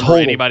 I don't remember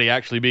Total. anybody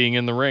actually being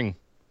in the ring.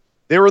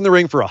 They were in the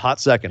ring for a hot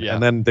second, Yeah.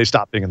 and then they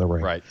stopped being in the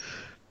ring. Right.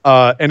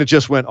 And it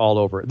just went all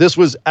over. This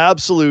was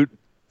absolute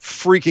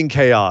freaking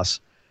chaos.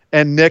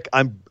 And Nick,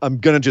 I'm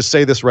gonna just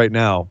say this right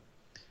now.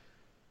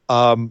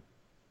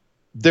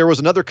 There was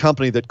another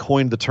company that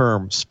coined the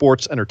term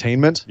sports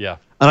entertainment. Yeah.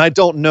 And I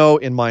don't know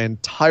in my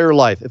entire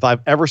life if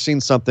I've ever seen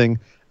something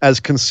as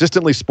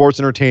consistently sports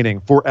entertaining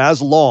for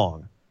as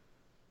long,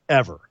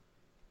 ever.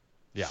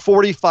 Yeah.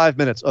 45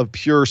 minutes of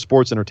pure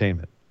sports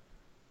entertainment.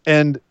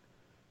 And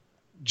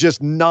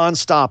just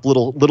nonstop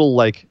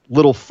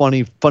little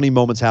funny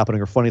moments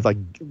happening, or funny like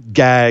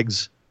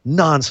gags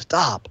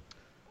nonstop.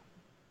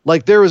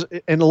 Like there was,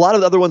 and a lot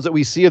of the other ones that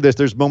we see of this,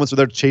 there's moments where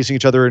they're chasing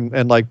each other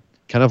and like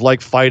kind of like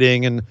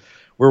fighting, and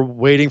we're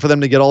waiting for them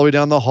to get all the way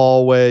down the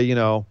hallway, you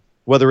know,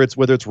 whether it's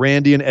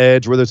Randy and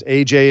Edge, whether it's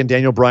AJ and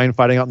Daniel Bryan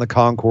fighting out in the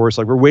concourse,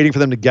 like we're waiting for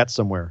them to get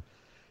somewhere.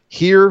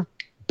 Here,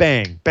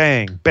 bang,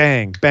 bang,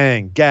 bang,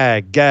 bang,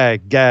 gag,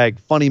 gag, gag,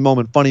 funny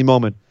moment.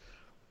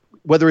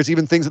 Whether it's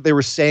even things that they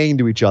were saying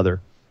to each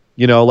other,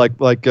 you know,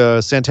 like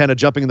Santana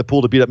jumping in the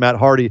pool to beat up Matt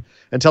Hardy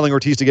and telling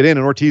Ortiz to get in,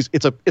 and Ortiz,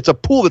 it's a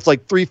pool that's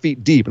like 3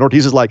 feet deep, and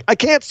Ortiz is like, I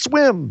can't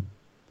swim.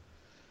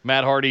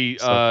 Matt Hardy,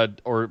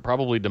 or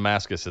probably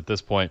Damascus at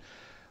this point,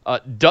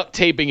 duct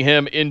taping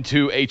him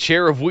into a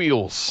chair of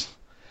wheels.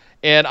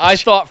 And I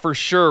thought for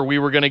sure we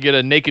were going to get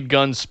a Naked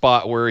Gun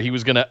spot where he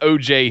was going to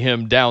OJ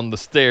him down the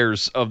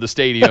stairs of the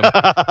stadium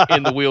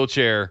in the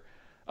wheelchair.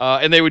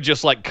 And they would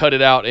just like cut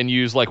it out and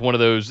use like one of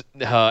those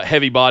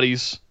heavy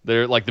bodies.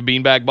 They're like the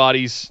beanbag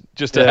bodies,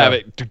 just to have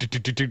it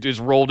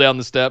just roll down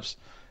the steps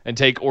and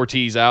take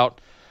Ortiz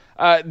out.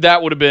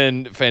 That would have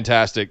been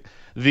fantastic.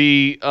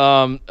 The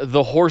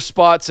horse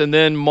spots, and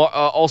then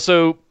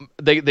also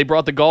they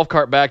brought the golf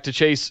cart back to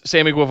chase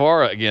Sammy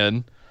Guevara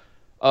again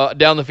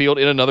down the field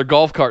in another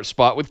golf cart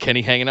spot with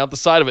Kenny hanging out the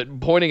side of it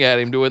and pointing at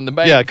him doing the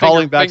bang. Yeah,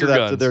 calling back to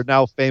guns. to their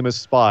now famous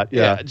spot.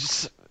 Yeah,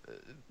 just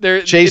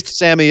chased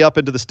Sammy up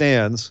into the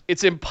stands.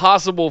 It's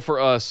impossible for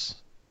us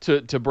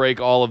to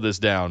break all of this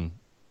down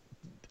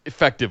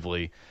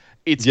effectively.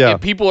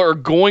 People are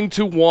going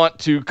to want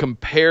to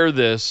compare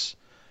this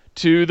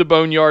to the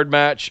Boneyard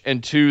match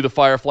and to the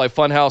Firefly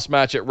Funhouse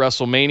match at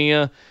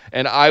WrestleMania,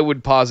 and I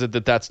would posit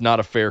that that's not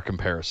a fair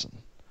comparison.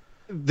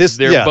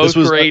 They're both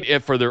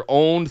great for their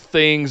own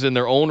things and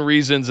their own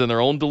reasons and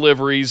their own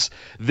deliveries.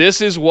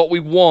 This is what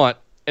we want.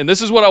 And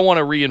this is what I want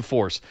to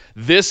reinforce.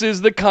 This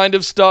is the kind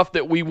of stuff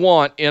that we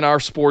want in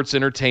our sports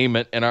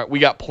entertainment. And we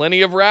got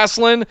plenty of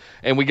wrestling,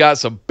 and we got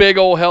some big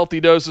old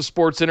healthy dose of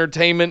sports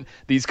entertainment.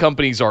 These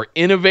companies are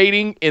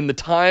innovating in the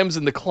times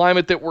and the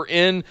climate that we're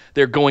in.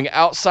 They're going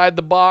outside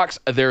the box.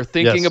 They're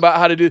thinking about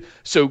how to do.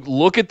 So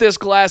look at this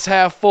glass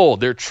half full.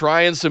 They're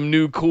trying some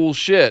new cool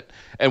shit.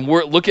 And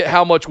look at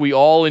how much we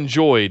all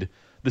enjoyed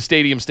the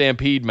Stadium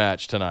Stampede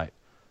match tonight.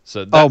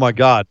 So oh my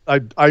God.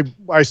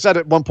 I said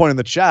at one point in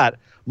the chat,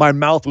 my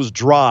mouth was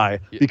dry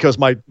because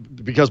my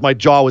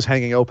jaw was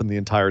hanging open the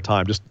entire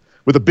time, just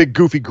with a big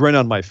goofy grin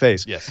on my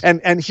face. Yes.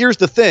 And here's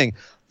the thing.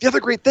 The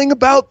other great thing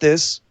about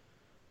this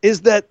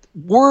is that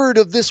word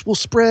of this will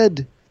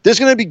spread. There's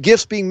going to be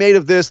GIFs being made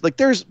of this. Like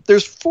there's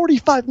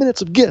 45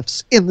 minutes of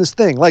GIFs in this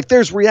thing. Like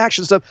there's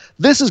reaction stuff.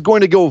 This is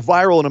going to go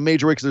viral in a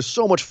major way because there's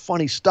so much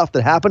funny stuff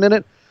that happened in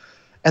it.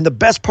 And the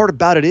best part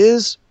about it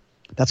is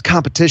that's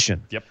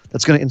competition. Yep.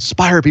 That's going to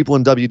inspire people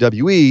in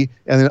WWE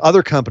and in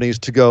other companies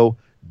to go,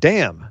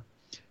 damn,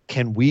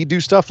 can we do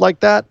stuff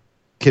like that?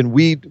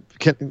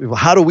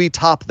 How do we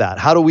top that?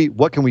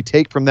 What can we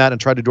take from that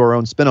and try to do our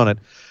own spin on it?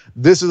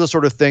 This is the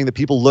sort of thing that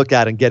people look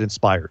at and get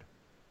inspired.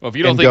 Well, if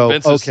you don't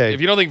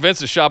think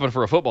Vince is shopping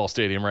for a football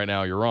stadium right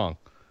now, you're wrong.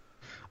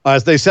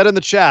 As they said in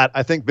the chat,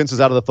 I think Vince is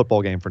out of the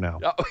football game for now.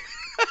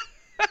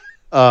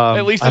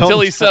 At least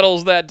until he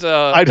settles that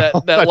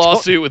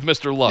lawsuit with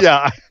Mr. Luck.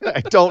 Yeah,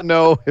 I don't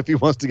know if he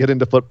wants to get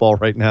into football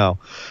right now.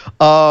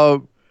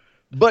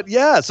 But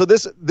yeah, so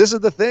this is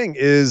the thing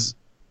is,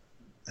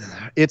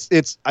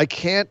 I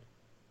can't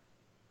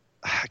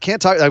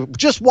talk.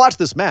 Just watch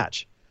this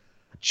match.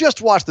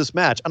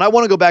 And I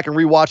want to go back and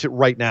rewatch it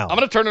right now. I'm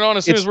going to turn it on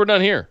as soon as we're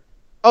done here.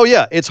 Oh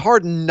yeah, it's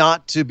hard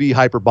not to be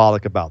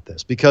hyperbolic about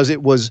this because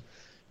it was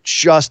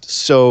just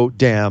so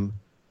damn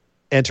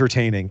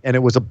entertaining, and it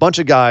was a bunch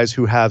of guys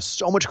who have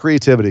so much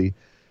creativity,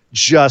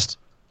 just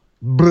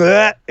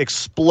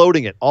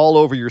exploding it all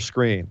over your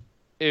screen.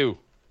 Ew.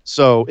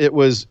 So it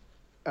was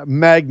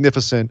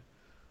magnificent.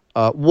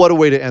 What a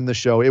way to end the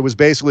show. It was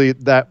basically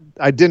that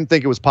I didn't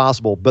think it was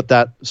possible, but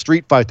that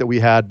street fight that we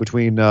had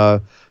between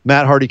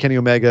Matt Hardy, Kenny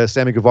Omega,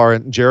 Sammy Guevara,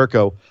 and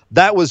Jericho,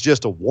 that was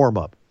just a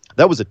warm-up.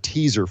 That was a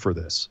teaser for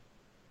this.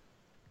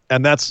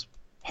 And that's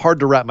hard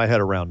to wrap my head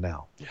around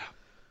now.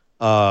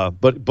 Yeah.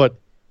 But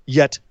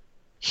yet,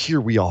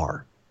 here we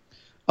are.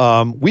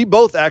 We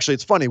both actually,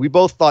 it's funny, we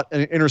both thought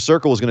Inner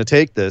Circle was going to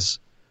take this.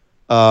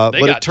 But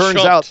it turns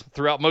out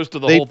throughout most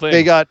of the whole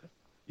thing.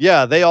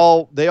 They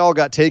all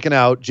got taken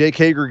out. Jake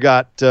Hager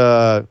got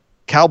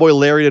cowboy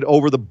lariated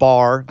over the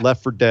bar,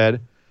 left for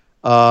dead.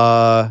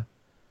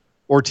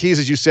 Ortiz,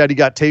 as you said, he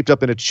got taped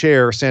up in a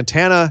chair.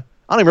 Santana,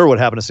 I don't even remember what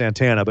happened to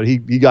Santana, but he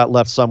got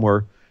left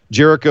somewhere.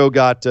 Jericho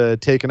got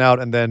taken out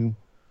and then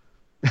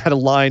had a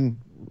line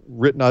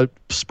written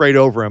sprayed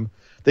over him.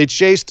 They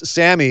chased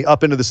Sammy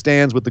up into the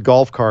stands with the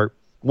golf cart,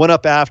 went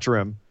up after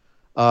him.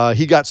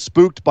 He got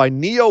spooked by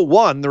Neo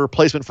 1, the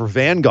replacement for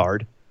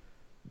Vanguard.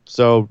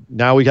 So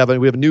now we have a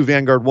new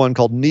Vanguard 1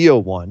 called Neo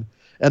 1.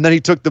 And then he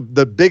took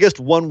the biggest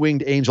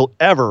one-winged angel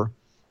ever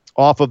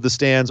off of the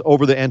stands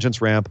over the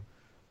entrance ramp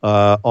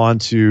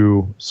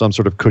onto some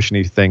sort of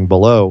cushiony thing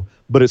below.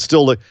 But it's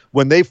still,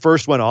 when they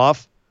first went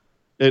off,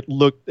 it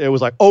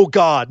was like, oh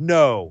God,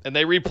 no. And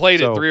they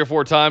replayed it 3 or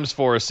 4 times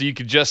for us so you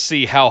could just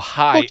see how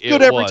high it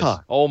good was. Every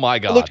time. Oh my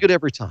God. It looked good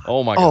every time.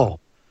 Oh my God.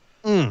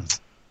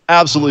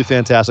 Absolutely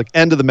fantastic.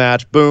 End of the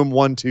match. Boom.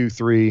 1, 2,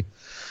 3.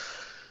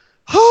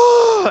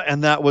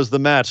 And that was the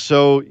match.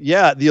 So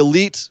yeah, the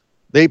Elite,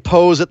 they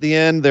pose at the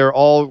end. They're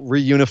all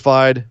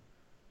reunified.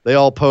 They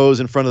all pose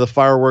in front of the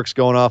fireworks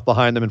going off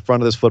behind them in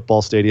front of this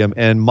football stadium.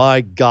 And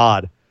my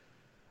God,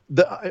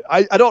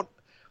 I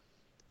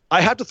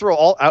have to throw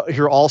all out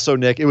here also,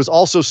 Nick. It was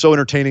also so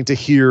entertaining to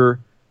hear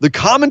the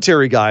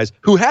commentary guys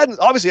who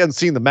obviously hadn't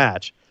seen the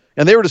match,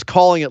 and they were just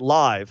calling it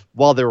live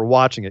while they were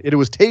watching it. It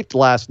was taped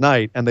last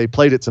night, and they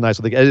played it tonight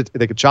so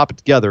they could chop it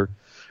together.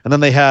 And then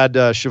they had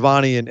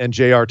Shivani and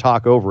JR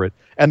talk over it,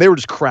 and they were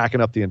just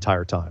cracking up the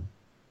entire time.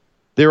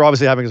 They were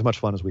obviously having as much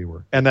fun as we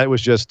were, and it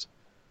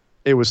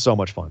was so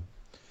much fun.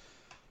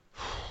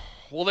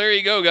 Well, there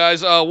you go,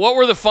 guys. What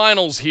were the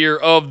finals here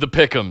of the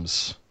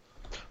Pick'ems?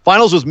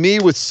 Finals was me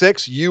with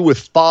 6, you with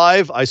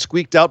 5. I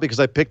squeaked out because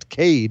I picked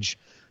Cage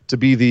to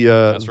be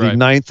the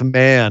ninth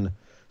man.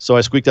 So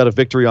I squeaked out a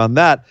victory on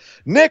that.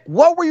 Nick,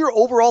 what were your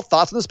overall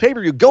thoughts on this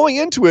pay-per-view? Going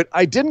into it,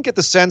 I didn't get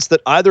the sense that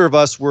either of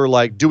us were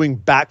like doing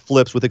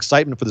backflips with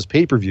excitement for this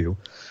pay-per-view.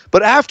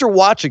 But after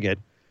watching it,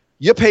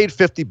 you paid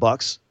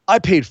 $50. I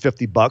paid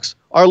 $50.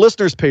 Our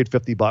listeners paid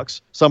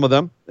 $50, some of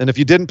them. And if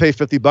you didn't pay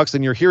 $50,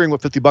 then you're hearing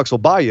what $50 will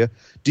buy you.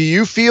 Do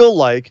you feel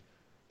like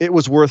it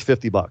was worth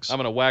 $50? I'm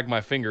going to wag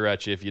my finger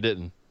at you if you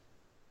didn't.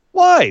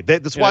 Why?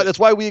 That's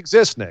why we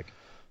exist, Nick.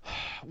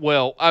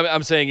 Well,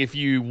 I'm saying if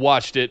you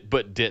watched it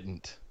but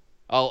didn't.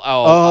 I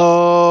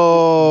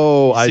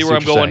see where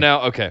I'm going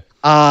now. Okay.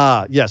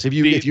 Yes. If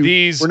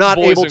you were not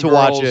able to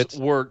watch it,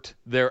 worked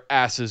their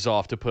asses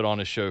off to put on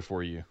a show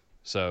for you.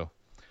 So,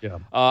 yeah.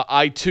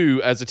 I too,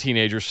 as a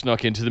teenager,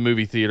 snuck into the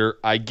movie theater.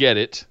 I get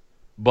it,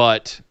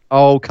 but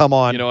come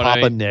on, you know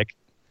Papa what I mean? Nick.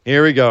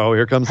 Here we go.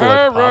 Here comes the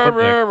Papa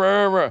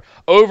Nick.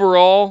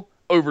 Overall,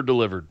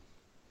 over-delivered.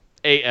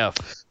 AF.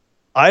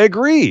 I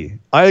agree.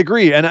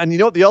 And you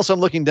know what else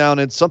I'm looking down?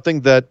 It's something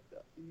that,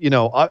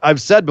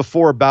 I've said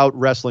before about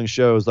wrestling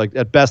shows. Like,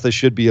 at best, they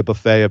should be a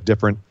buffet of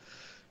different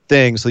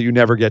things so you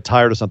never get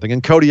tired of something.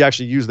 And Cody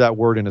actually used that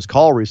word in his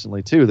call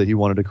recently, too, that he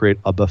wanted to create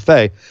a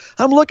buffet.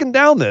 I'm looking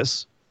down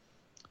this,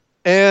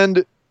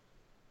 and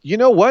you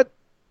know what?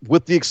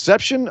 With the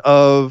exception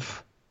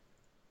of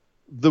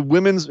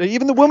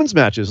even the women's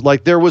matches,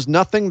 like, there was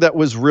nothing that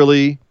was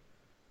really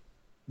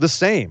the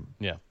same.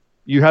 Yeah.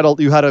 You had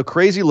a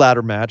crazy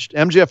ladder match.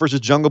 MJF versus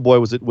Jungle Boy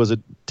was a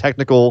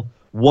technical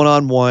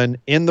one-on-one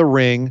in the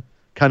ring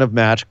kind of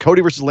match.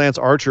 Cody versus Lance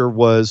Archer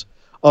was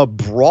a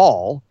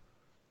brawl,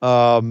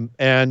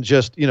 and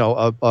just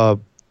a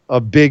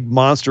big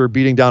monster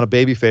beating down a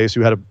babyface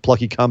who had a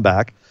plucky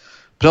comeback.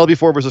 Penelope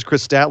Ford versus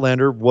Chris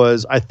Statlander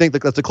was, I think,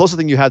 that's the closest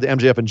thing you had to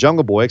MJF and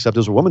Jungle Boy, except it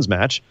was a women's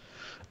match.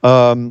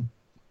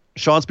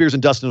 Shawn Spears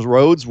and Dustin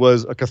Rhodes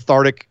was a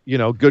cathartic,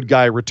 good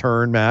guy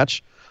return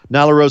match.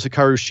 Nyla Rose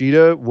Hikaru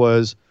Shida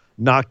was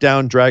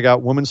knockdown, drag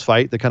out women's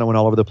fight that kind of went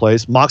all over the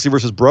place. Moxley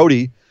versus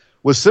Brody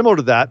was similar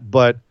to that,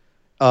 but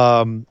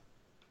to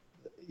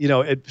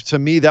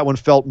me that one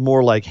felt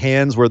more like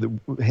hands, where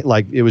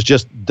it was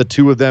just the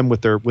two of them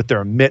with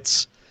their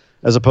mitts,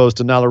 as opposed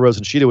to Nyla Rose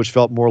and Shida, which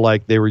felt more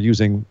like they were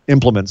using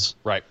implements.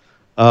 Right.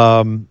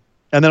 And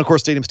then of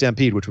course Stadium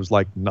Stampede, which was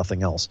like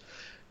nothing else.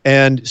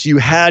 And so you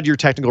had your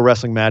technical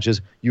wrestling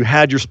matches, you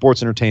had your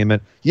sports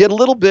entertainment, you had a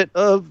little bit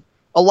of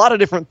a lot of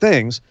different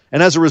things,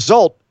 and as a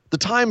result, the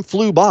time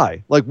flew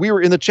by. Like, we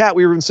were in the chat,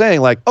 we were even saying,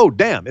 like, oh,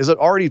 damn, has it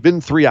already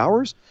been 3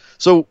 hours?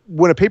 So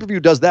when a pay-per-view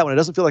does that, when it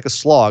doesn't feel like a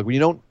slog, when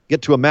you don't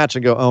get to a match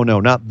and go, oh, no,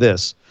 not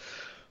this,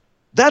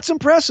 that's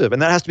impressive,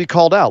 and that has to be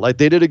called out. Like,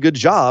 they did a good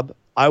job.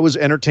 I was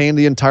entertained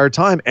the entire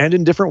time, and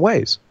in different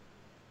ways.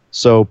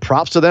 So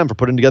props to them for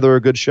putting together a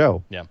good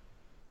show. Yeah.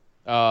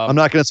 I'm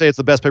not going to say it's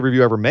the best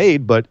pay-per-view ever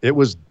made, but it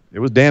was It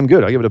was damn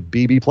good. I give it a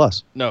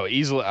BB+. No,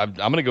 easily. I'm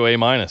going to go A-.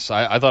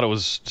 I thought it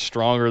was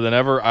stronger than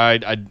ever.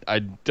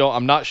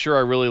 I'm not sure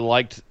I really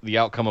liked the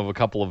outcome of a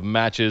couple of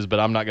matches, but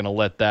I'm not going to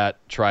let that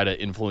try to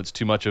influence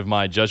too much of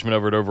my judgment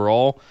over it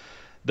overall.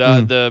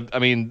 I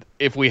mean,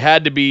 if we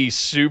had to be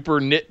super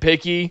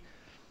nitpicky,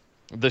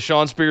 the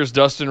Shawn Spears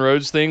Dustin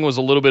Rhodes thing was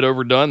a little bit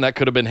overdone. That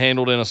could have been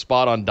handled in a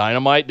spot on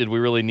Dynamite. Did we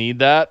really need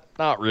that?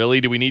 Not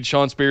really. Do we need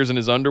Shawn Spears in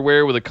his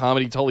underwear with a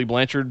comedy Tully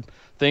Blanchard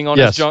thing on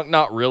his junk?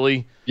 Not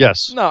really.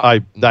 Yes.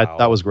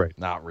 That was great.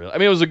 Not really. I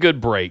mean, it was a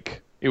good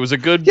break. It was a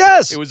good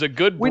Yes. It was a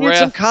good We breath need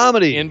some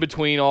comedy in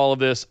between all of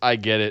this. I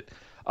get it.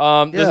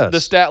 The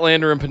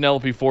Statlander and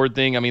Penelope Ford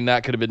thing, I mean,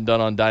 that could have been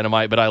done on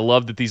Dynamite, but I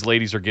love that these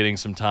ladies are getting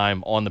some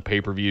time on the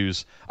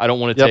pay-per-views. I don't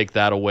want to take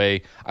that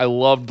away. I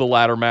loved the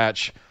ladder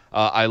match.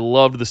 I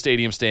loved the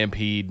Stadium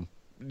Stampede.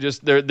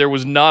 Just there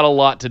was not a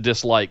lot to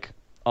dislike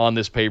on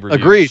this pay-per-view.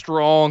 Agreed.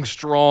 Strong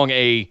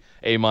A-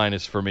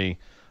 for me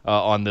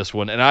on this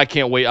one, and I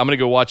can't wait. I'm going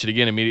to go watch it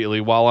again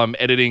immediately while I'm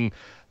editing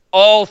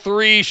all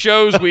 3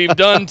 shows we've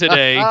done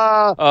today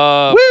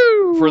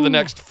for the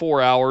next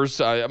 4 hours.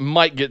 I'm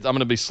going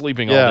to be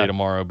sleeping all day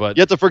tomorrow, but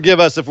you have to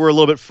forgive us if we're a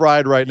little bit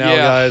fried right now,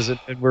 guys, and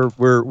we're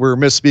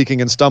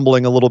misspeaking and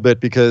stumbling a little bit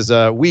because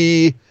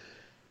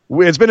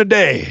it's been a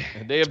day.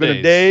 It's been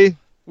a day.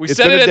 We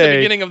said it at the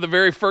beginning of the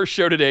very first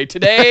show today.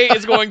 Today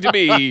is going to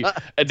be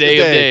a day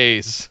of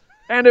days.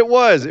 And it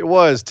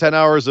was 10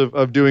 hours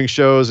of doing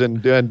shows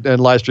and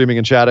live streaming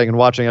and chatting and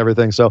watching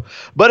everything. So,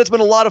 but it's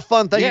been a lot of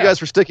fun. Thank you guys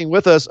for sticking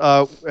with us.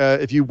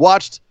 If you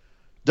watched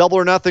Double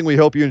or Nothing, we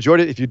hope you enjoyed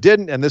it. If you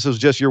didn't, and this was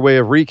just your way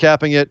of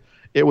recapping it,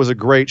 it was a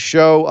great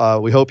show.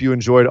 We hope you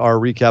enjoyed our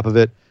recap of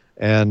it.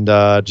 And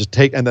that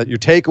your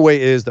takeaway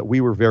is that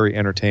we were very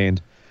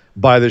entertained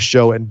by this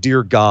show. And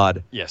dear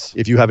God, yes,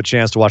 if you have a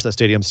chance to watch that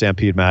Stadium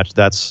Stampede match,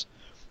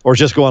 or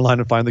just go online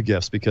and find the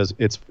GIFs because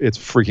it's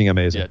freaking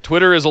amazing. Yeah,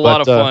 Twitter is a lot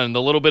of fun.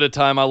 The little bit of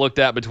time I looked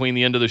at between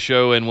the end of the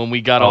show and when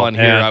we got on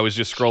here, I was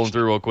just scrolling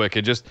through real quick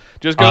and just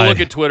go look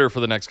at Twitter for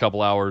the next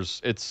couple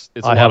hours. It's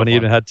I haven't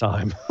even had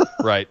time.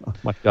 Right. Oh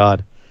my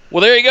God.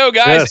 Well, there you go,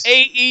 guys.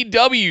 Yes.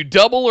 AEW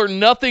Double or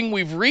Nothing.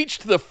 We've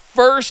reached the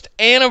first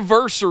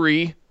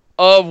anniversary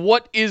of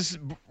what is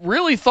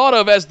really thought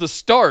of as the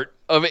start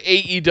of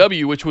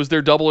AEW, which was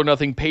their Double or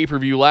Nothing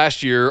pay-per-view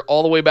last year,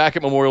 all the way back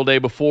at Memorial Day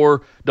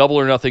before Double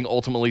or Nothing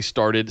ultimately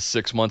started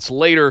 6 months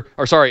later.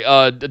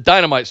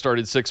 Dynamite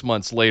started 6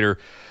 months later.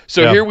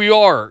 So here we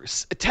are,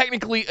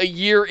 technically a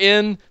year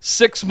in,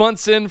 6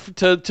 months in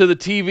to the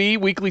TV,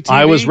 weekly TV.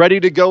 I was ready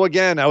to go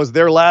again. I was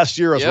there last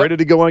year. I was ready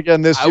to go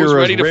again this year. I was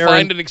ready to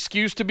find an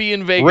excuse to be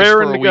in Vegas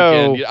for a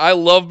weekend. I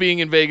love being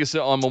in Vegas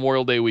on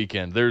Memorial Day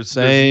weekend. There's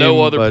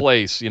no other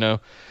place,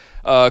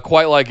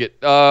 quite like it.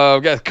 We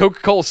got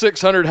Coca-Cola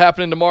 600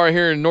 happening tomorrow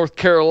here in North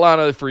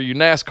Carolina for you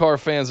NASCAR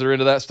fans that are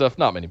into that stuff.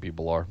 Not many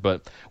people are,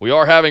 but we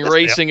are having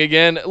racing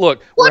again.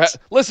 Look,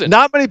 listen.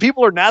 Not many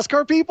people are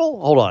NASCAR people?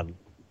 Hold on.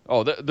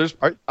 Oh,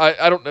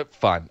 I don't know.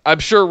 Fine. I'm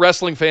sure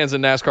wrestling fans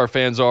and NASCAR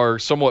fans are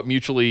somewhat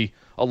mutually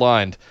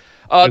aligned.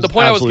 The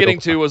point I was getting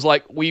to was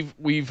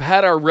we've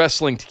had our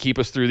wrestling to keep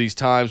us through these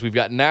times. We've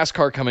got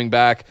NASCAR coming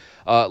back.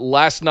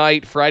 Last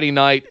night, Friday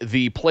night,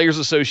 the Players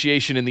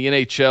Association in the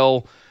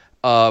NHL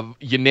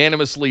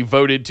unanimously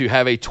voted to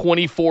have a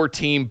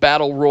 24-team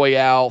battle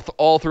royale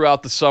all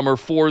throughout the summer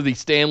for the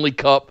Stanley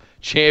Cup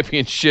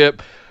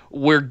Championship.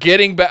 We're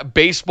getting back.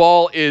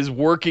 Baseball is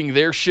working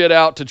their shit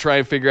out to try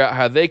and figure out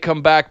how they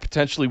come back,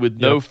 potentially with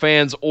no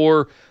fans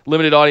or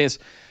limited audience.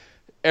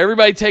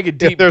 Everybody take a deep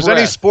breath. If there's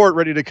any sport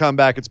ready to come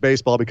back, it's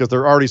baseball because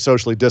they're already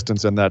socially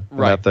distanced in that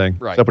thing.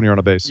 Right. Except when you're on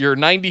a base. You're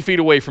 90 feet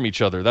away from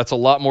each other. That's a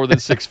lot more than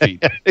 6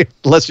 feet.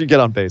 Unless you get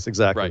on base,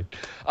 exactly.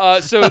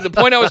 Right. So the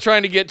point I was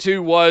trying to get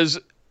to was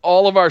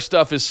all of our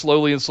stuff is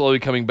slowly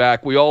coming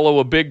back. We all owe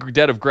a big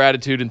debt of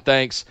gratitude and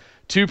thanks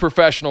to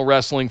professional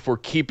wrestling for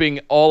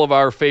keeping all of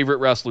our favorite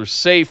wrestlers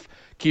safe,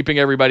 keeping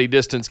everybody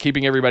distanced,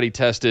 keeping everybody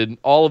tested,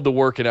 all of the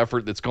work and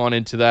effort that's gone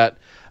into that.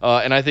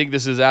 And I think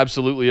this is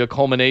absolutely a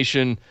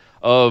culmination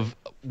of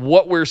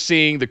what we're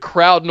seeing. The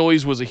crowd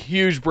noise was a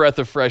huge breath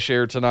of fresh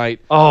air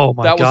tonight. Oh,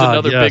 my God, that was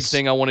another big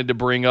thing I wanted to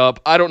bring up.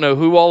 I don't know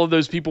who all of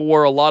those people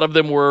were. A lot of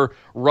them were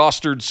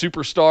rostered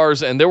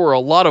superstars, and there were a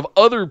lot of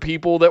other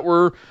people that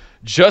were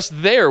just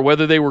there,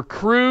 whether they were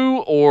crew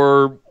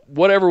or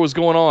whatever was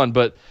going on.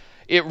 But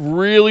it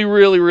really,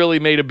 really, really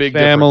made a big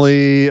difference.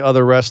 Family,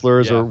 other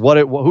wrestlers, or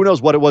who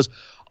knows what it was.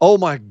 Oh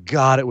my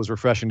God, it was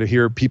refreshing to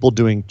hear people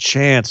doing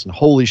chants and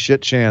holy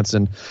shit chants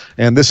and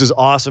this is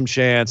awesome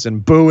chants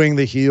and booing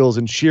the heels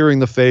and cheering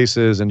the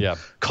faces and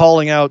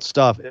calling out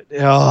stuff.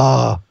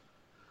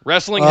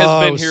 Wrestling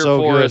has been here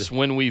for us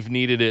when we've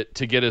needed it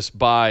to get us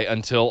by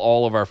until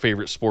all of our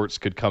favorite sports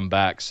could come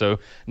back. So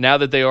now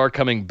that they are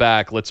coming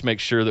back, let's make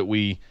sure that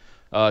we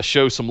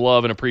show some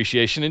love and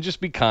appreciation and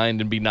just be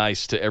kind and be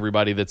nice to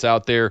everybody that's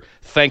out there.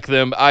 Thank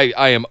them.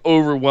 I am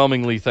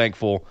overwhelmingly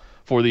thankful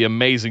for the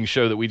amazing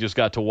show that we just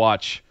got to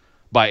watch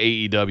by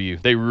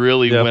AEW. They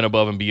really went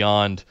above and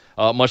beyond,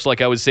 much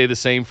like I would say the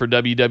same for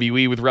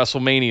WWE with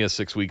WrestleMania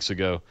 6 weeks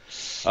ago.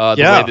 The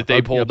way that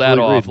they pulled that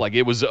off, like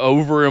it was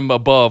over and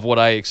above what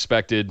I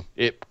expected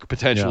it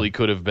potentially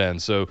could have been.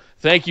 So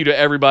thank you to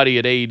everybody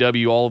at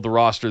AEW, all of the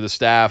roster, the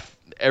staff,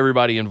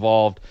 everybody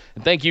involved.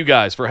 And thank you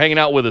guys for hanging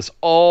out with us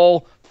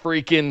all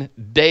freaking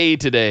day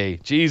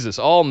today. Jesus,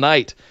 all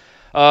night.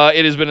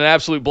 It has been an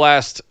absolute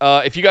blast.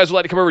 If you guys would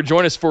like to come over and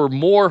join us for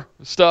more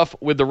stuff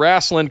with the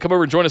wrestling, come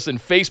over and join us in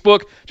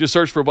Facebook. Just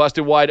search for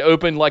Busted Wide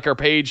Open, like our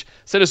page.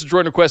 Send us a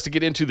join request to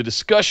get into the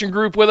discussion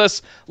group with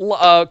us.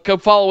 Come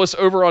follow us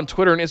over on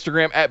Twitter and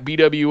Instagram at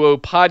BWO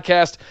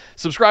Podcast.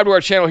 Subscribe to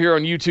our channel here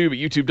on YouTube at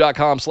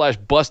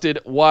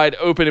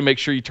youtube.com/bustedwideopen and make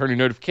sure you turn your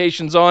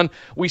notifications on.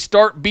 We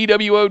start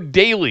BWO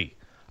Daily,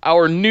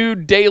 our new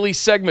daily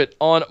segment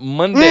on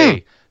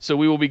Monday. So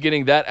we will be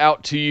getting that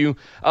out to you.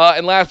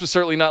 And last but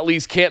certainly not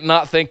least, can't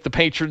not thank the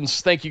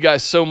patrons. Thank you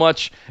guys so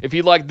much. If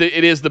you'd like,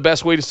 it is the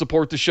best way to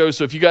support the show.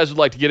 So if you guys would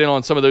like to get in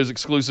on some of those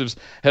exclusives,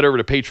 head over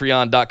to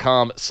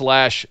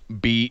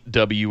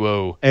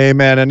patreon.com/BWO.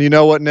 Amen. And you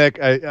know what, Nick?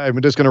 I'm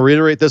just going to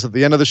reiterate this at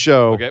the end of the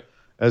show. Okay.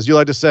 As you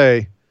like to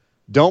say,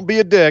 don't be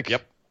a dick.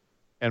 Yep.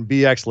 And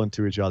be excellent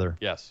to each other.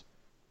 Yes.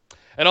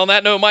 And on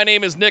that note, my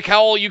name is Nick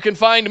Howell. You can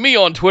find me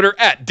on Twitter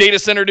at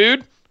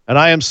DataCenterDude. And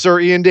I am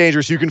Sir Ian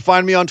Dangerous. You can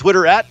find me on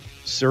Twitter at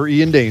Sir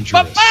Ian Dangerous.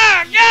 But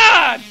my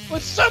God!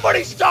 Would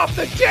somebody stop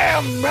the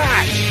damn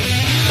match?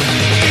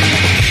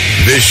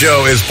 This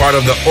show is part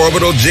of the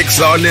Orbital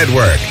Jigsaw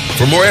Network.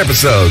 For more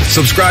episodes,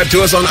 subscribe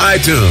to us on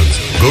iTunes,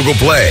 Google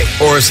Play,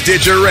 or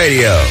Stitcher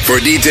Radio. For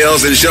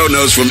details and show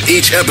notes from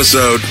each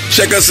episode,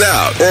 check us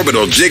out,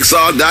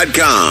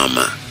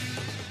 orbitaljigsaw.com.